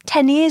 even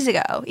 10 years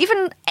ago,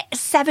 even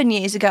 7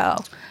 years ago.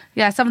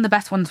 Yeah, some of the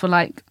best ones were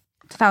like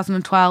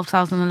 2012,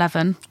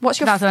 2011, What's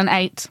your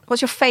 2008.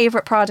 What's your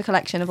favourite Prada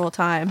collection of all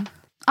time?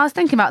 I was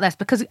thinking about this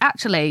because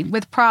actually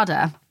with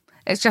Prada,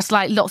 it's just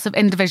like lots of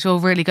individual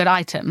really good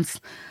items.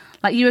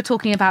 Like you were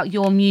talking about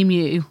your Miu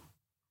Miu.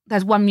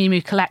 There's one Miu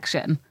Miu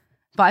collection.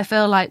 But I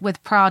feel like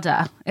with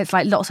Prada, it's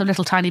like lots of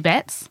little tiny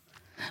bits,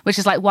 which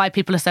is like why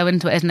people are so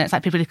into it, isn't it? It's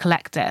like people who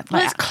collect it.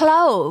 Well, Like, it's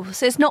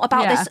clothes. It's not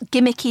about Yeah. this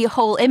gimmicky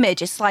whole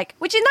image. It's like,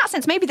 which in that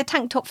sense, maybe the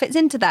tank top fits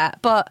into that.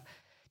 But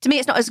to me,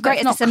 it's not as great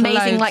as it's this not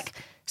amazing, clothes. like,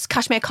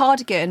 cashmere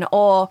cardigan.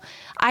 Or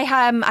I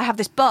have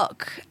this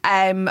book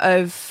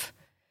of,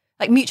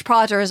 like, Miuccia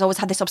Prada has always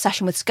had this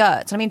obsession with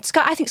skirts. I mean,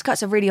 I think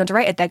skirts are really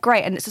underrated. They're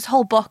great. And it's this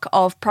whole book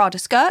of Prada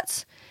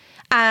skirts.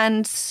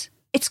 And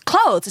it's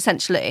clothes,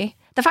 essentially.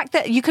 The fact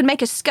that you could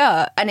make a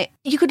skirt and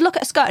you could look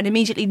at a skirt and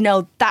immediately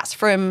know that's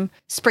from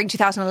spring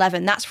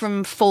 2011, that's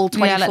from fall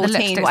Yeah, like the 2014,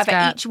 lipstick whatever.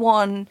 skirt. Each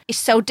one is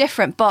so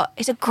different, but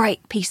it's a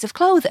great piece of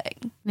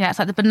clothing. yeah, it's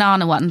like the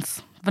banana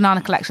ones,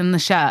 banana collection, the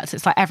shirts.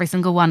 It's like every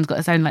single one's got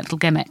its own like little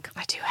gimmick.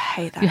 I do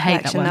hate that You hate that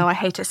collection, one. though. I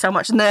hate it so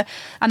much. And the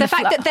And the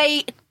fact that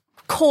they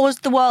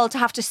caused the world to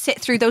have to sit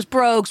through those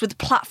brogues with the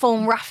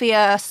platform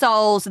raffia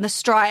soles and the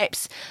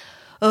stripes.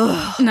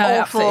 Ugh, No,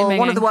 awful. absolutely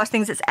One of the minging. worst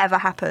things that's ever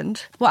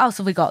happened. What else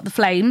have we got? The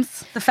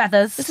flames, the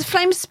feathers. This is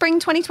Flames Spring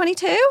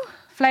 2022?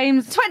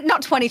 Flames.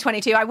 Not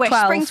 2022, I wish.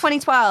 12. Spring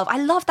 2012. I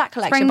love that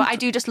collection, Spring- but I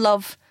do just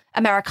love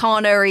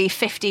Americana-y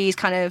 50s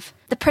kind of.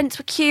 The prints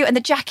were cute and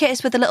the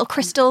jackets with the little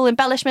crystal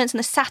embellishments and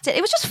the satin. It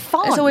was just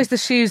fun. It's always the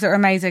shoes that are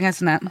amazing,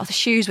 isn't it? Oh, the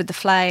shoes with the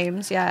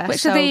flames, yeah. Which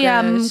so are the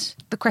good.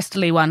 the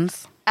crystally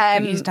ones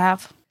that you used to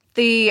have?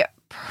 The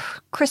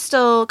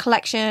crystal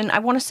collection, I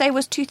want to say,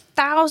 was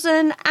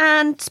 2000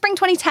 and spring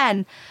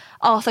 2010.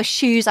 Oh, those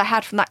shoes I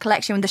had from that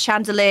collection with the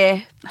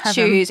chandelier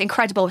shoes,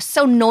 incredible. It was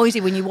so noisy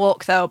when you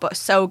walk, though, but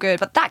so good.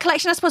 But that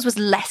collection, I suppose, was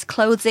less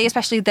clothesy,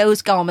 especially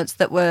those garments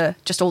that were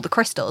just all the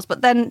crystals.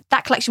 But then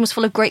that collection was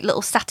full of great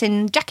little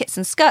satin jackets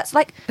and skirts.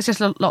 Like, It's just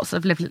lots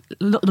of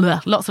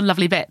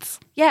lovely bits.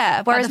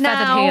 yeah, whereas Like the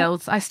feathered now,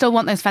 heels. I still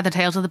want those feathered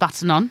heels with the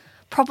button on.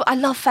 I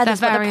love feathers,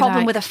 They're but the very, problem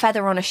like- with a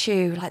feather on a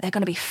shoe, like, they're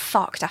going to be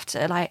fucked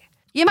after, like...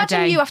 You imagine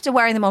day. you after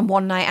wearing them on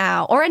one night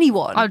out, or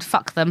anyone, I would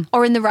fuck them.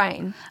 or in the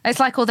rain. It's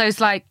like all those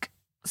like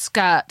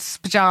skirts,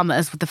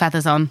 pajamas with the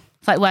feathers on.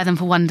 It's like wear them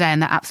for one day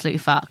and they're absolutely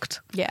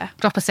fucked. Yeah.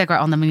 Drop a cigarette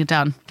on them and you're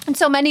done. And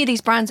so many of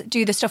these brands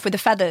do the stuff with the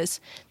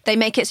feathers. They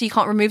make it so you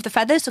can't remove the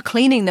feathers. So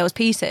cleaning those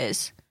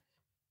pieces,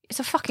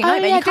 it's a fucking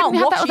nightmare. You can't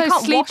wash. You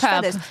can't wash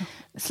feathers.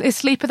 Is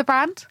Sleeper the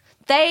brand?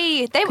 They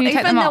you take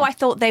even them though off? I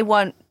thought they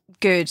weren't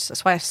good,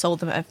 that's why I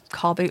sold them at a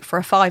car boot for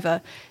 $5.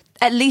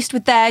 At least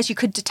with theirs, you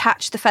could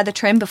detach the feather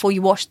trim before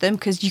you washed them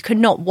because you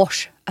cannot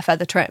wash a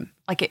feather trim.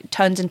 Like, it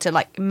turns into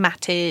like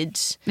matted.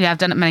 Yeah, I've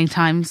done it many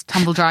times.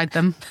 Tumble dried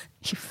them.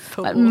 You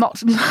fool. Like,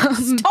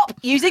 Stop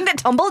using the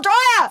tumble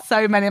dryer.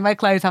 so many of my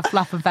clothes have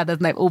fluff and feathers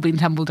and they've all been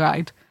tumble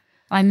dried.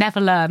 I never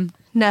learn.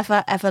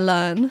 Never ever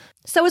learn.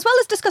 So, as well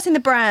as discussing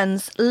the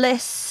brands,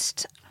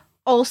 list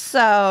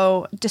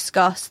also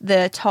discuss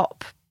the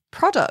top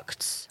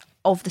products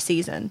of the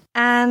season,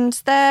 and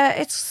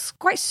it's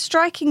quite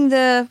striking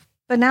the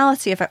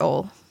banality of it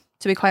all,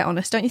 to be quite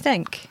honest, don't you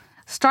think?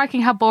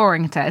 Striking how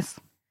boring it is.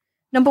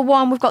 Number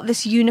 1, we've got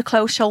this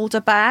Uniqlo shoulder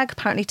bag,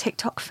 apparently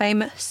TikTok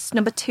famous.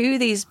 Number 2,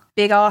 these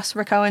big ass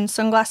Rick Owens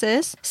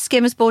sunglasses.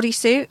 Skimmers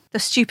bodysuit, the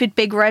stupid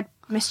big red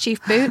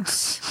mischief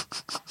boots,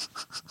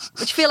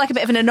 which feel like a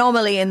bit of an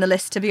anomaly in the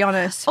list, to be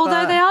honest. Although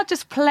but- they are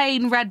just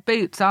plain red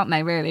boots, aren't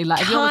they, really?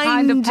 Like, if you're the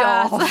kind of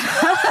Kind of. person...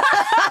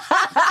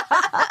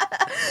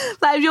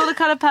 like, if you're the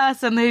kind of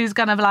person who's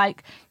kind of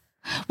like...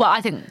 Well, I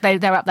think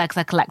they're up there because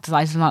they're collector's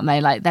items, aren't they?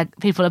 Like,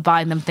 people are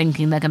buying them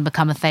thinking they're going to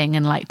become a thing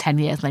in like 10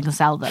 years and they can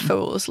sell them.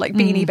 fools, like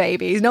Beanie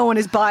Babies. No one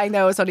is buying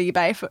those on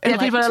eBay for Yeah,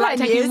 people are like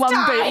 10 taking years' one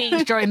time.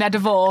 boot each during their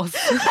divorce.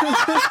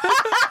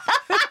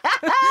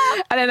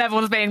 And then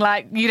everyone's being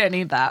like, you don't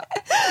need that.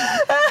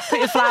 Put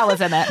your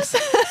flowers in it.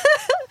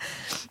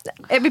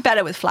 It'd be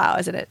better with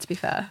flowers in it, to be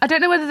fair. I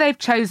don't know whether they've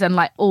chosen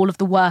like all of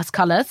the worst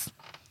colours.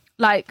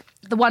 Like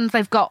the ones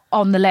they've got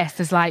on the list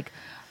is like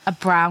a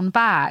brown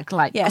bag,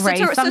 like grey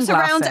so sunglasses. to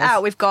round it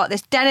out, we've got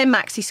this denim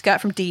maxi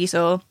skirt from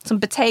Diesel, some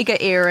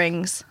Bottega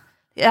earrings,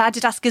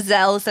 Adidas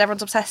Gazelles that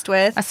everyone's obsessed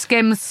with, a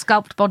Skims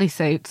sculpt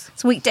bodysuit,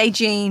 some weekday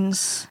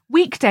jeans.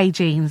 Weekday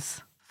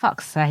jeans,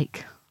 fuck's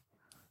sake.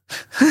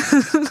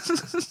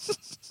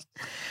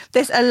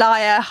 This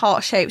Alaya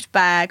heart-shaped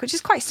bag, which is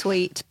quite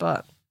sweet,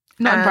 but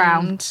not in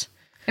brown.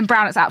 In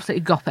brown, it's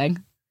absolutely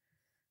gopping.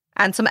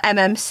 And some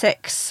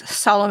MM6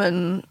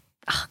 Solomon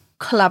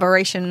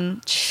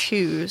collaboration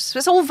shoes. So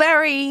it's all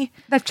very...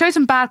 They've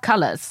chosen bad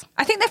colours.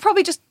 I think they've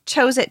probably just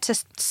chose it to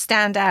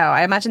stand out.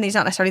 I imagine these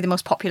aren't necessarily the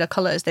most popular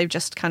colours. They've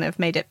just kind of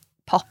made it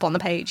pop on the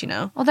page, you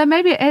know? Although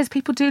maybe it is.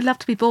 People do love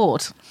to be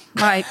bored.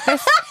 Like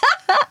this,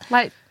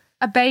 like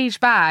a beige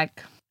bag.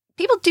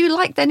 People do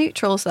like their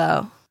neutrals,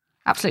 though.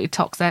 Absolutely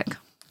toxic.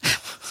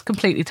 It's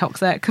completely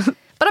toxic.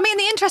 But I mean,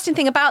 the interesting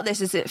thing about this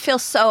is it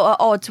feels so at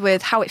odds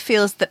with how it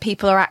feels that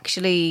people are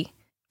actually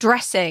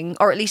dressing,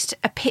 or at least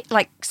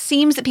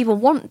seems that people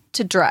want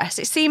to dress.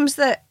 It seems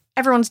that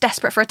everyone's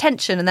desperate for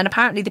attention, and then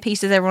apparently the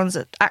pieces everyone's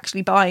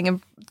actually buying are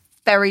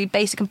very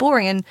basic and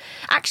boring, and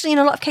actually in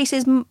a lot of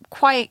cases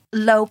quite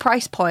low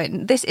price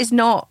point. This is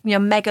not,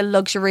 mega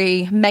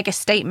luxury, mega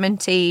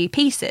statement-y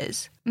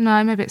pieces.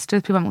 No, maybe it's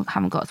still people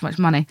haven't got as much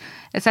money.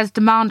 It says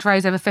demand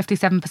rose over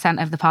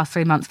 57% over the past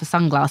 3 months for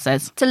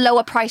sunglasses. It's a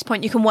lower price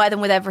point. You can wear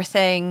them with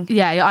everything.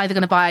 Yeah, you're either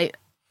going to buy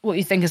what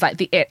you think is like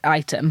the it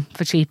item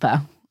for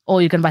cheaper,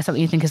 or you're going to buy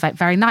something you think is like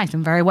very nice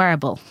and very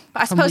wearable.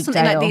 But I suppose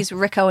something like these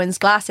Rick Owens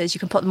glasses, you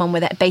can put them on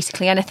with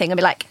basically anything and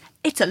be like,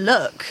 it's a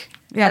look.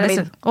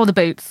 Yeah, or the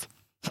boots.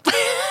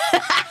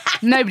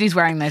 Nobody's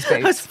wearing those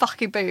boots. Those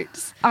fucking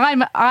boots.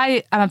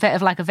 I am a bit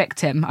of like a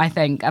victim, I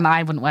think, and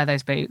I wouldn't wear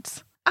those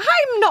boots.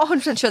 I'm not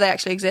 100% sure they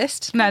actually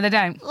exist. No, they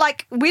don't.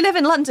 Like, we live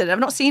in London. I've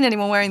not seen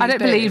anyone wearing these boots. I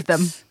don't believe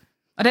them.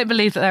 I don't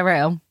believe that they're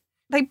real.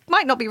 They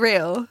might not be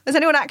real. Has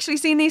anyone actually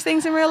seen these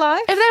things in real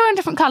life? If they were in a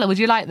different colour, would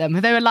you like them?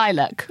 If they were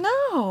lilac?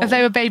 No. If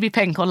they were baby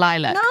pink or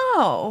lilac?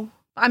 No.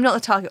 I'm not the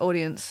target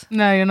audience.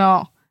 No, you're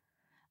not.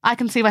 I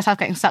can see myself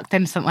getting sucked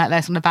into something like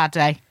this on a bad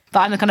day. But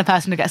I'm the kind of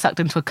person who gets sucked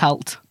into a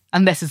cult.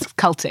 And this is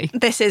culty.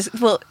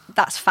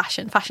 That's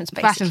fashion. Fashion's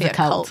basically a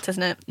cult,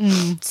 isn't it?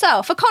 Mm.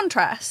 So, for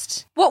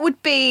contrast, what would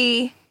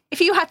be,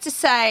 if you had to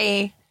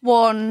say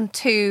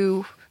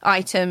 1-2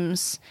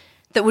 items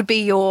that would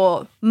be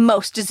your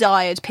most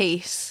desired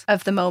piece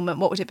of the moment,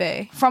 what would it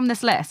be? From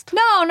this list?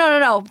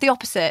 No. The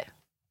opposite.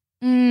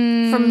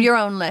 From your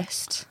own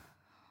list.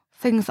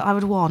 Things that I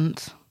would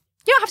want.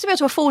 You don't have to be able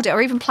to afford it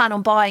or even plan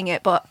on buying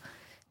it, but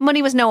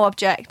money was no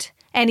object.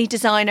 Any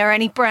designer,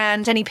 any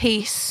brand, any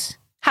piece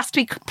has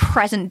to be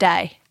present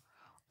day.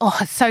 Oh,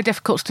 it's so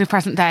difficult to do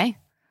present day.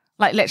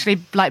 Like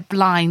literally like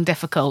blind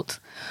difficult.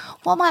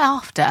 What am I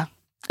after?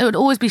 It would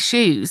always be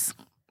shoes.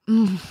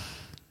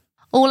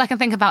 All I can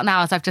think about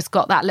now is I've just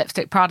got that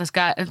lipstick Prada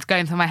skirt and it's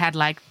going through my head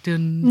like...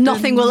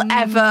 Nothing will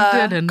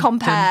ever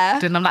compare.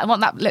 I'm like, I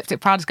want that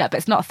lipstick Prada skirt, but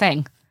it's not a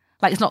thing.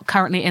 Like, it's not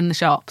currently in the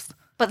shops.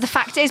 But the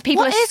fact is,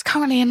 people What is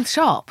currently in the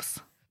shops?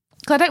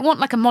 Because I don't want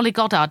like a Molly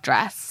Goddard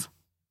dress.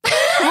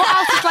 What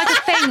else is like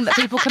a thing that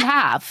people can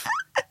have?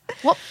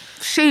 What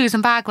shoes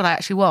and bag would I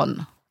actually want?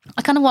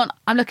 I kind of want...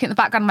 I'm looking at the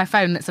background of my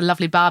phone and it's a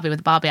lovely Barbie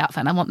with a Barbie outfit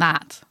and I want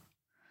that.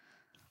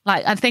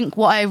 Like, I think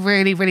what I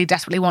really, really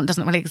desperately want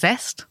doesn't really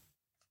exist.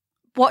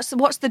 What's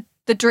the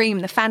dream,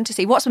 the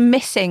fantasy? What's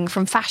missing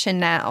from fashion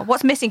now?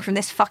 What's missing from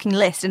this fucking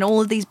list and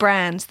all of these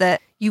brands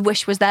that you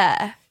wish was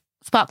there?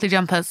 Sparkly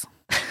jumpers.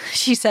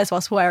 She says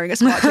whilst wearing a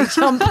sparkly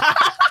jumper.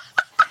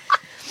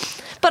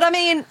 But I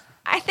mean,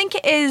 I think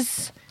it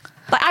is...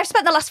 Like, I've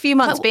spent the last few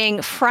months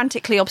being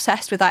frantically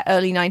obsessed with that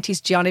early 90s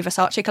Gianni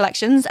Versace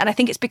collections, and I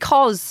think it's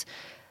because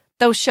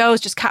those shows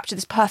just capture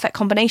this perfect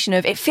combination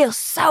of it feels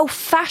so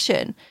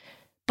fashion,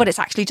 but it's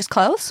actually just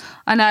clothes.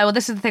 I know. Well,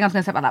 this is the thing I was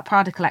going to say about that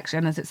Prada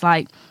collection, is it's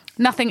like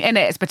nothing in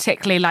it is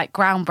particularly like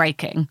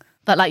groundbreaking,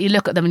 but like you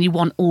look at them and you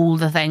want all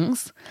the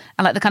things.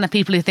 And like the kind of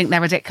people who think they're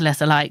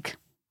ridiculous are like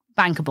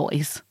banker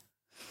boys.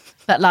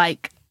 That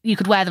like you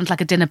could wear them to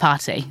like a dinner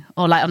party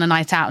or like on a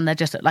night out and they're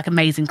just like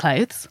amazing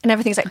clothes. And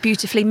everything's like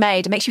beautifully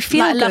made. It makes you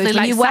feel like good lovely, when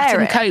like you wear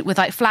satin it. coat with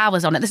like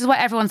flowers on it. This is why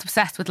everyone's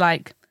obsessed with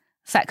like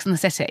Sex and the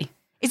City.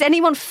 Is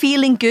anyone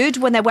feeling good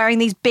when they're wearing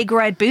these big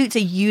red boots, a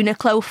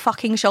Uniqlo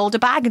fucking shoulder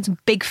bag and some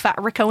big fat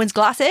Rick Owens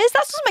glasses?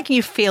 That doesn't make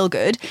you feel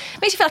good.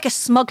 It makes you feel like a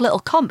smug little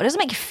cunt, but it doesn't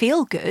make you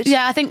feel good.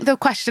 Yeah, I think the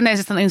question is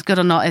if something's good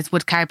or not is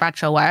would Carrie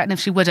Bradshaw wear it? And if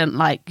she wouldn't,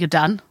 like, you're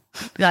done.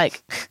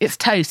 Like, it's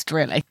toast,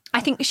 really. I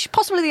think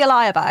possibly the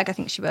Alaya bag, I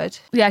think she would.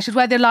 Yeah, she'd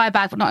wear the Alaya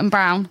bag, but not in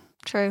brown.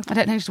 True. I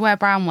don't think she'd wear a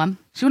brown one.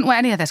 She wouldn't wear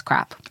any of this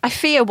crap. I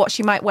fear what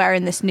she might wear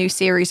in this new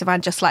series of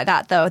And Just Like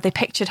That, though. They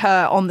pictured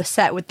her on the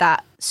set with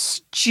that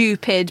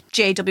stupid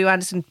J.W.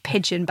 Anderson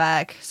pigeon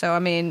bag. So, I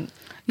mean,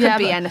 could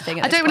be anything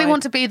at I this don't really point.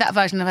 want to be that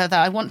version of her, though.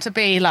 I want to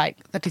be like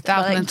the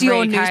 2003 Dior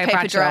Carrie newspaper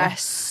Bradshaw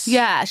dress.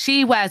 Yeah,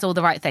 she wears all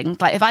the right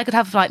things. Like, if I could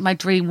have like my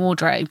dream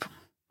wardrobe,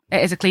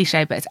 it is a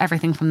cliche, but it's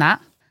everything from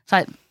that. It's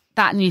like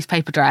that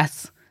newspaper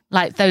dress,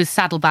 Like those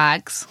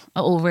saddlebags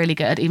are all really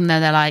good, even though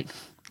they're like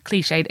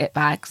cliched it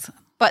bags.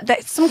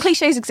 But some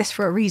cliches exist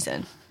for a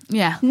reason.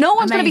 Yeah. No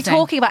one's going to be amazing.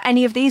 talking about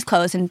any of these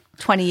clothes in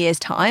 20 years'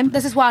 time.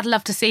 This is why I'd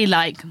love to see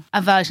like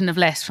a version of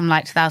List from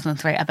like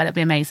 2003. I bet it'd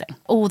be amazing.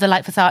 All the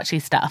like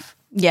Versace stuff.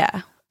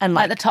 Yeah. And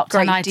Like the top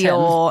 10 great items.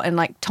 Dior and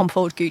like Tom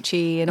Ford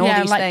Gucci and all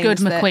Yeah, these like things. good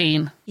that-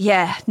 McQueen.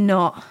 Yeah,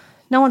 no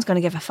one's going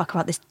to give a fuck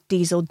about this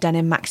diesel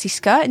denim maxi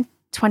skirt in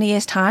 20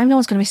 years' time. No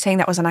one's going to be saying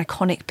that was an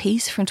iconic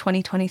piece from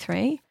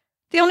 2023.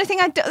 The only thing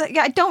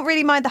I don't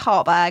really mind the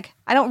heart bag.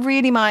 I don't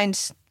really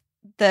mind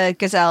the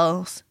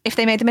gazelles if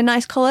they made them in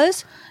nice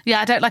colours. Yeah,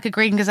 I don't like a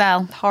green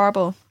gazelle.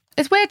 Horrible.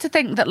 It's weird to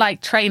think that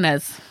like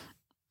trainers,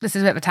 this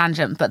is a bit of a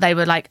tangent, but they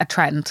were like a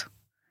trend.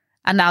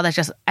 And now there's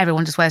just,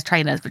 everyone just wears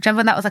trainers. But do you remember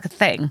when that was like a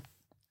thing?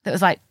 That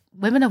was like,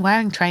 women are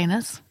wearing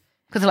trainers?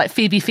 Because of like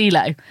Phoebe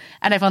Philo.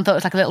 And everyone thought it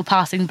was like a little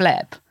passing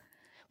blip.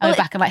 And we're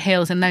back in like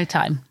heels in no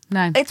time.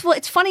 No.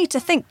 It's funny to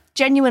think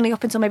genuinely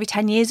up until maybe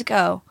 10 years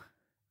ago,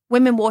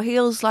 women wore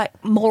heels like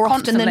more often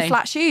Constantly. than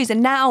flat shoes.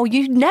 And now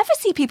you never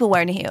see people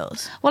wearing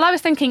heels. Well, I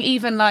was thinking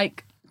even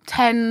like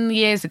 10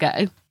 years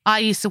ago, I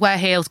used to wear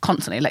heels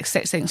constantly, like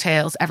 6-inch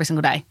heels every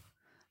single day.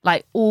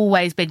 Like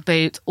always big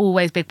boots,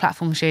 always big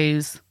platform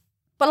shoes.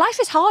 But life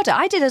is harder.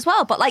 I did as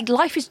well. But like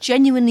life is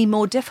genuinely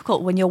more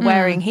difficult when you're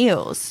wearing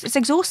heels. It's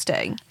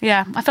exhausting.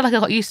 Yeah, I feel like I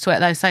got used to it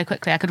though so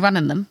quickly. I could run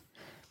in them.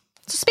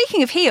 So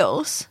speaking of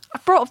heels,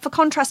 I've brought up for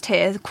contrast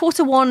here the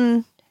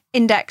Q1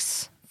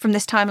 index from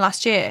this time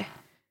last year.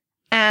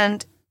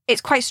 And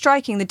it's quite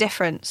striking, the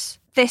difference.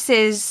 This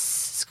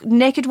is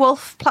Naked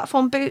Wolf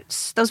platform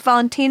boots, those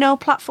Valentino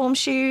platform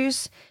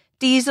shoes,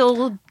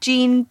 Diesel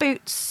jean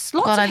boots,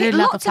 lots God, I of, do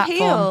love lots the of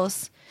platform.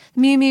 heels.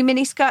 Miu Miu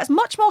mini skirts,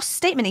 much more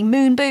statementing,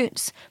 moon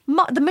boots.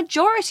 The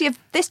majority of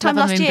this time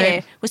Love a last moon year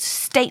boot. was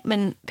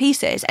statement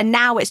pieces, and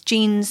now it's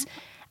jeans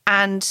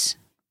and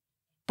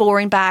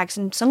boring bags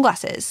and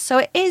sunglasses. So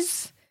it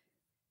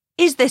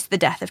is this the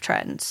death of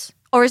trends?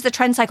 Or is the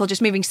trend cycle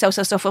just moving so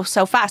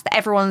fast that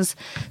everyone's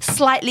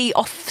slightly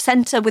off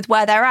centre with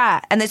where they're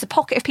at? And there's a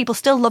pocket of people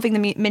still loving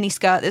the mini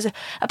skirt. There's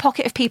a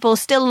pocket of people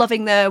still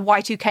loving the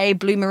Y2K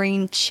blue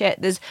marine shit.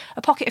 There's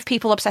a pocket of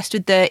people obsessed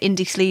with the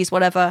indie sleeves,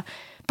 whatever.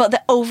 But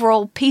the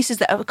overall pieces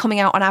that are coming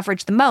out on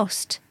average the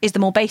most is the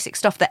more basic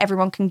stuff that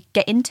everyone can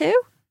get into.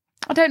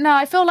 I don't know.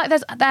 I feel like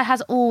there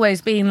has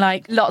always been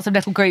like lots of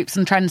little groups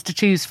and trends to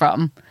choose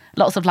from.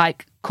 Lots of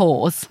like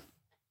cores,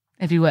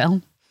 if you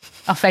will,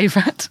 our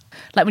favourite.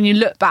 Like when you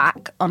look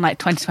back on like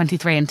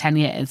 2023 in 10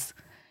 years,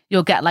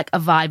 you'll get like a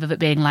vibe of it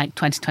being like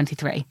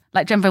 2023.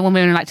 Like, do you remember when we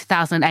were in like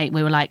 2008,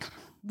 we were like,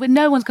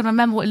 no one's going to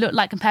remember what it looked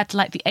like compared to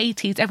like the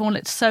 80s. Everyone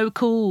looked so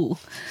cool.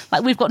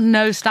 Like we've got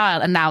no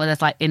style. And now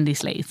there's like indie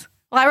sleeves.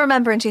 Well, I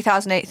remember in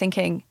 2008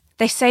 thinking,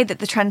 they say that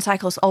the trend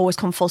cycles always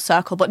come full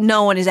circle, but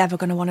no one is ever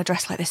going to want to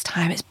dress like this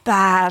time. It's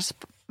bad.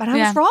 But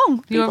I was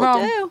wrong. You were People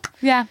wrong. do.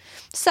 Yeah.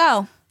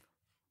 So,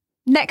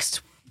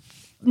 next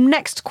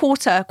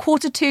quarter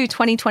 2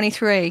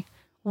 2023,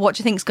 what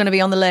do you think is going to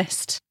be on the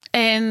list?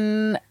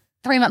 In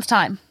 3 months'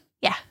 time.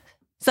 Yeah.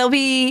 So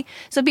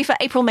it'll be for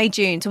April, May,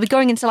 June. So we're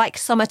going into like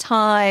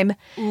summertime.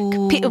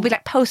 People will be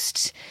like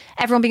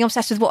everyone being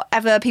obsessed with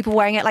whatever people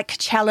wearing it, like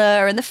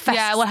Coachella and the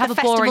Yeah, we'll have the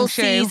a boring festival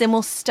shoe. season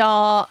will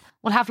start.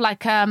 We'll have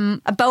like A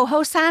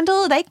boho sandal.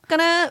 Are they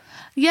gonna?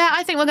 yeah,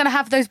 I think we're going to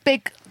have those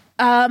big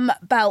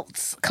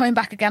belts coming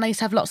back again. I used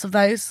to have lots of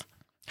those.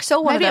 I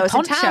saw one Maybe a of those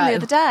in town poncho. the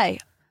other day.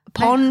 A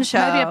poncho.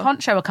 Maybe a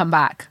poncho will come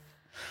back.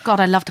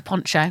 God, I loved a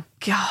poncho.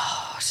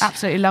 God,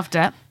 Absolutely loved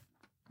it.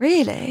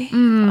 really?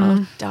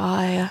 Oh,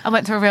 die. I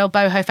went through a real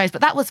boho phase,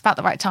 but that was about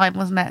the right time,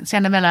 wasn't it?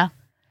 Sienna Miller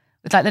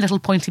with like the little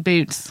pointy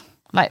boots,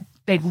 like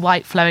big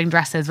white flowing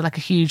dresses with like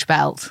a huge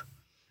belt.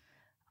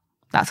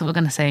 That's what we're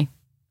going to see.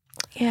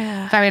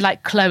 Yeah. Very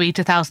like Chloe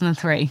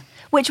 2003.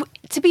 Which,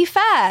 to be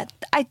fair,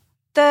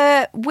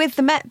 with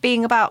the Met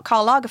being about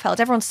Karl Lagerfeld,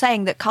 everyone's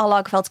saying that Karl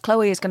Lagerfeld's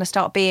Chloe is going to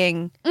start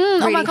being oh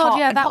really my God, hot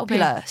yeah, and that'll be-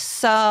 popular.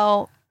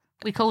 So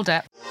We called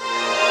it.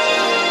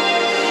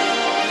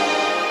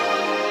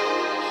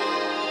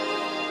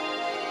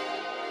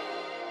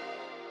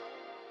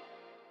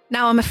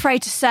 now I'm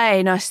afraid to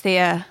say,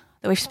 Nastia,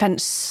 that we've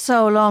spent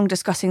so long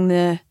discussing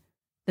the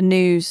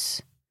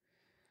news.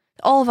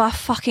 All of our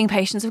fucking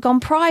patients have gone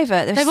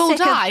private. They're They've all sick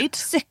of- died?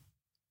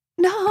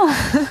 No.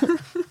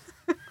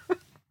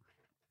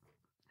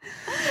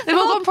 They've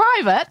all gone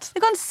private.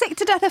 They've gone sick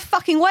to death of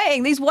fucking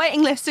waiting. These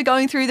waiting lists are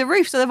going through the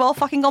roof, so they've all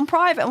fucking gone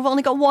private. And we've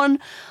only got one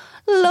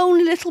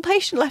lonely little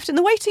patient left in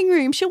the waiting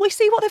room. Shall we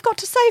see what they've got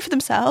to say for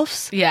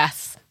themselves?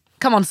 Yes.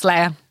 Come on,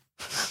 Slayer.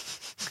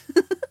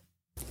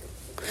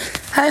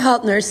 Hi,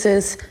 hot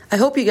nurses. I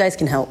hope you guys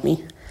can help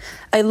me.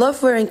 I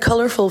love wearing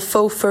colorful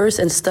faux furs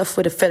and stuff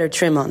with a feather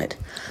trim on it.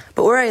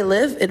 But where I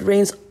live, it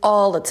rains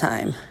all the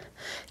time.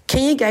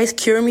 Can you guys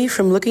cure me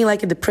from looking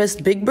like a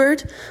depressed big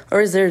bird?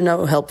 Or is there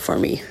no help for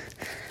me?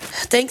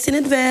 Thanks in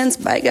advance.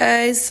 Bye,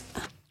 guys.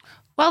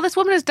 Well, this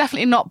woman is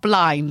definitely not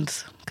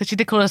blind because she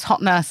did call us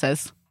hot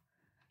nurses.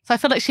 So So I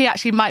feel like she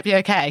actually might be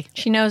okay.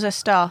 She knows her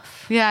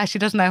stuff. Yeah, she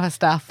does know her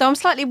stuff. Though I'm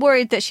slightly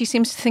worried that she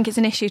seems to think it's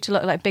an issue to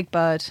look like Big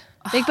Bird.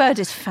 Big Bird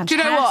is fantastic.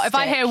 Do you know what? If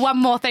I hear one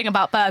more thing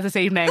about birds this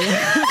evening...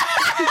 I've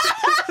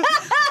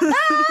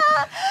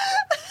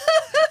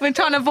been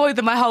trying to avoid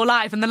them my whole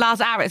life, and the last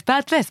hour it's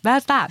birds this,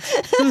 birds that.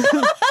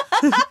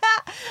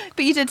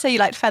 But you did say you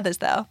liked feathers,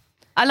 though.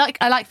 I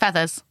like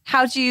feathers.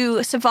 How do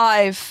you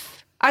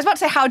survive? I was about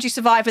to say, how do you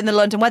survive in the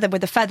London weather with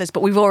the feathers?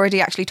 But we've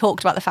already actually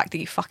talked about the fact that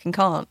you fucking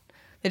can't.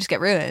 They just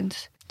get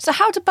ruined. So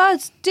how do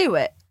birds do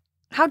it?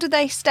 How do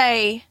they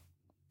stay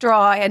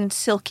dry and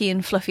silky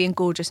and fluffy and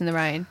gorgeous in the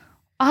rain?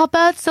 Are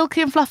birds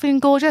silky and fluffy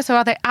and gorgeous, or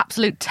are they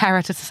absolute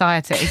terror to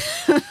society?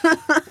 I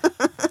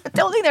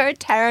don't think they're a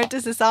terror to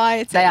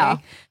society. They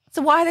are.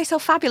 So why are they so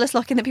fabulous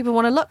looking that people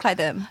want to look like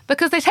them?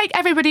 Because they take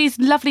everybody's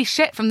lovely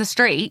shit from the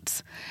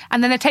streets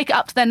and then they take it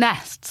up to their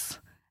nests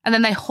and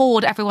then they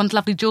hoard everyone's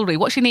lovely jewellery.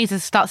 What she needs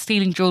is to start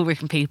stealing jewellery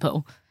from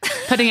people,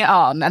 putting it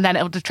on, and then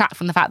it'll detract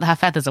from the fact that her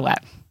feathers are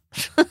wet.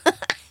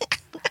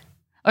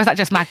 Or is that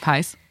just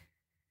magpies?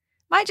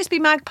 Might just be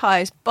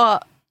magpies,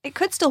 but it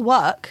could still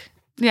work.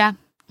 Yeah,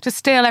 just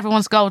steal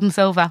everyone's gold and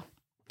silver.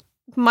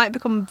 Might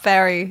become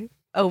very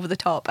over the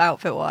top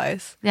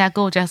outfit-wise. Yeah,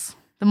 gorgeous.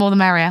 The more the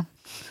merrier.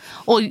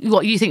 Or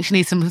what, you think she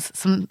needs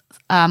some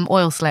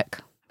oil slick?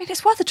 I mean,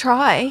 it's worth a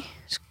try.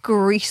 Just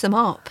grease them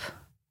up.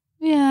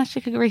 Yeah, she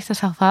could grease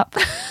herself up.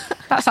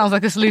 That sounds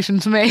like a solution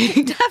to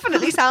me.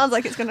 Definitely sounds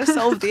like it's going to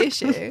solve the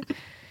issue.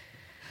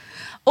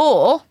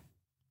 Or,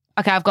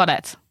 okay, I've got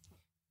it.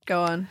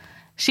 Go on.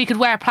 She could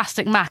wear a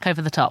plastic mac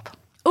over the top.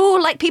 Oh,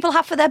 like people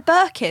have for their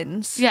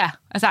Birkins. Yeah,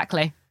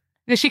 exactly.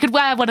 She could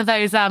wear one of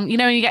those, you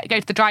know when you go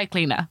to the dry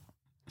cleaner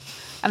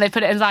and they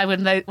put it inside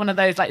one of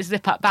those like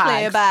zip-up bags?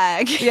 Clear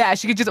bag. Yeah,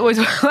 she could just always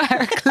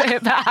wear a clear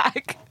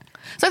bag.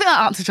 So I think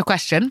that answers your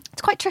question.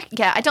 It's quite tricky.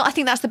 Yeah, I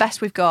think that's the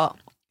best we've got.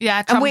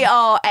 Yeah, and we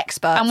are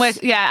experts. And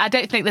I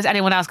don't think there's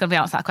anyone else going to be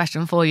answer that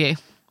question for you.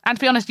 And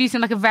to be honest, you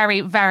seem like a very,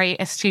 very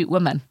astute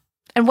woman.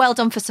 And well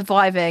done for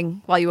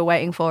surviving while you were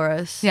waiting for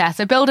us. Yeah,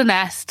 so build a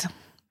nest,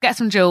 get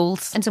some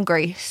jewels. And some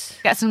grease.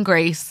 Get some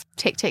grease.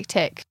 Tick, tick,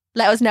 tick.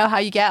 Let us know how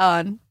you get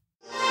on.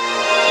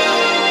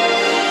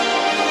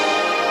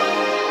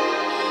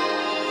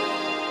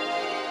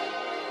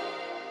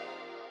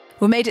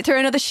 We made it through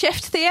another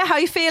shift, Thea. How are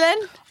you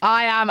feeling?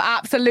 I am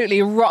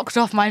absolutely rocked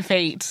off my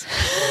feet.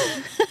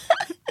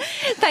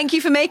 Thank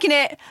you for making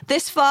it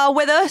this far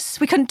with us.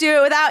 We couldn't do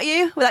it without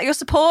you, without your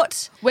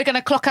support. We're going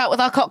to clock out with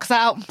our cocks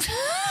out.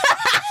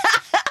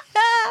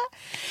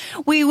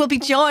 We will be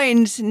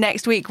joined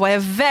next week by a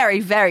very,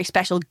 very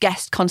special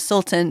guest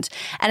consultant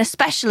and a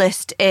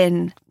specialist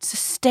in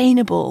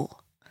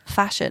sustainable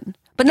fashion.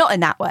 But not in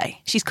that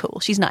way. She's cool.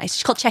 She's nice.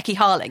 She's called Checky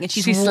Harling and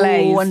she's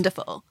slays.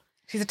 Wonderful.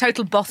 She's a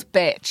total boss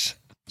bitch.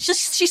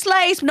 She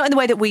slays, but not in the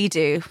way that we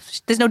do.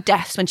 There's no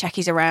deaths when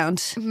Checky's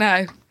around.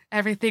 No,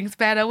 everything's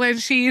better when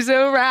she's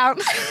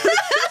around. So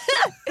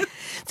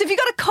if you've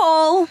got a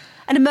call,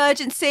 an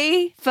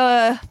emergency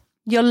for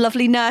your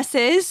lovely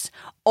nurses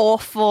or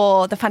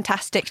for the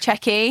fantastic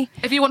Checky.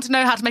 If you want to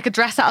know how to make a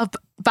dress out of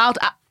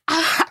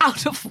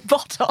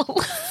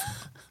bottle,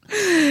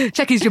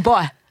 Checky's your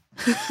boy.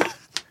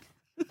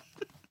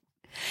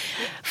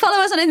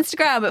 Follow us on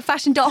Instagram at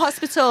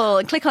fashion.hospital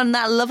and click on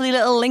that lovely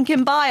little link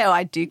in bio.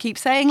 I do keep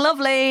saying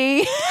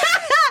lovely.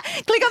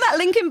 Click on that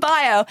link in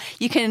bio.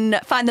 You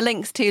can find the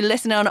links to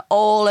listen on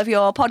all of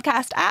your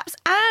podcast apps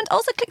and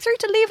also click through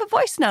to leave a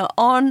voice note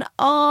on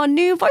our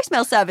new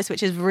voicemail service,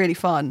 which is really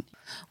fun.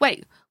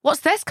 Wait, what's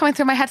this coming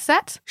through my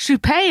headset?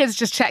 Choupette has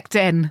just checked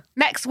in.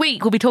 Next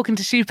week, we'll be talking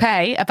to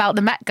Choupette about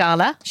the Met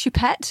Gala.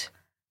 Choupette?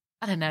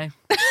 I don't know.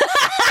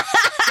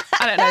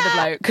 I don't know the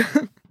bloke.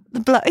 The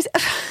bloke. Is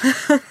it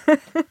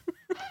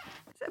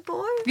a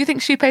boy? You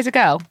think Choupette's a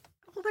girl?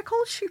 Well, they're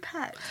called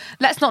Choupette.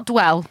 Let's not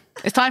dwell.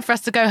 It's time for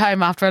us to go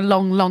home after a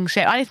long, long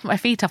shift. I need to put my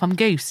feet up. I'm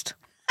goosed.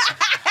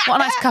 What a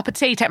nice cup of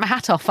tea. Take my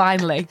hat off,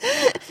 finally.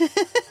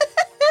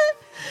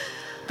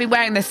 Been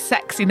wearing this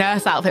sexy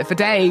nurse outfit for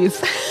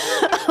days.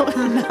 Oh,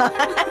 no.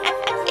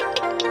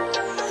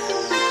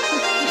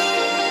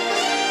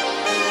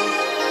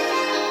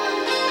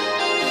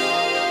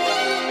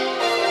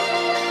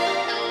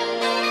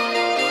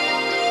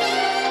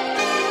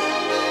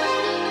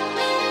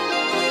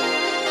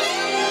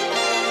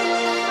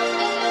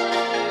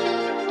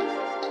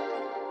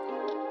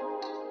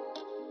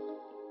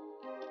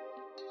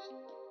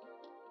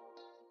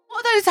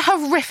 Those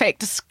horrific,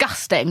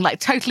 disgusting, like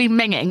totally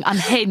minging,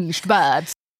 unhinged birds.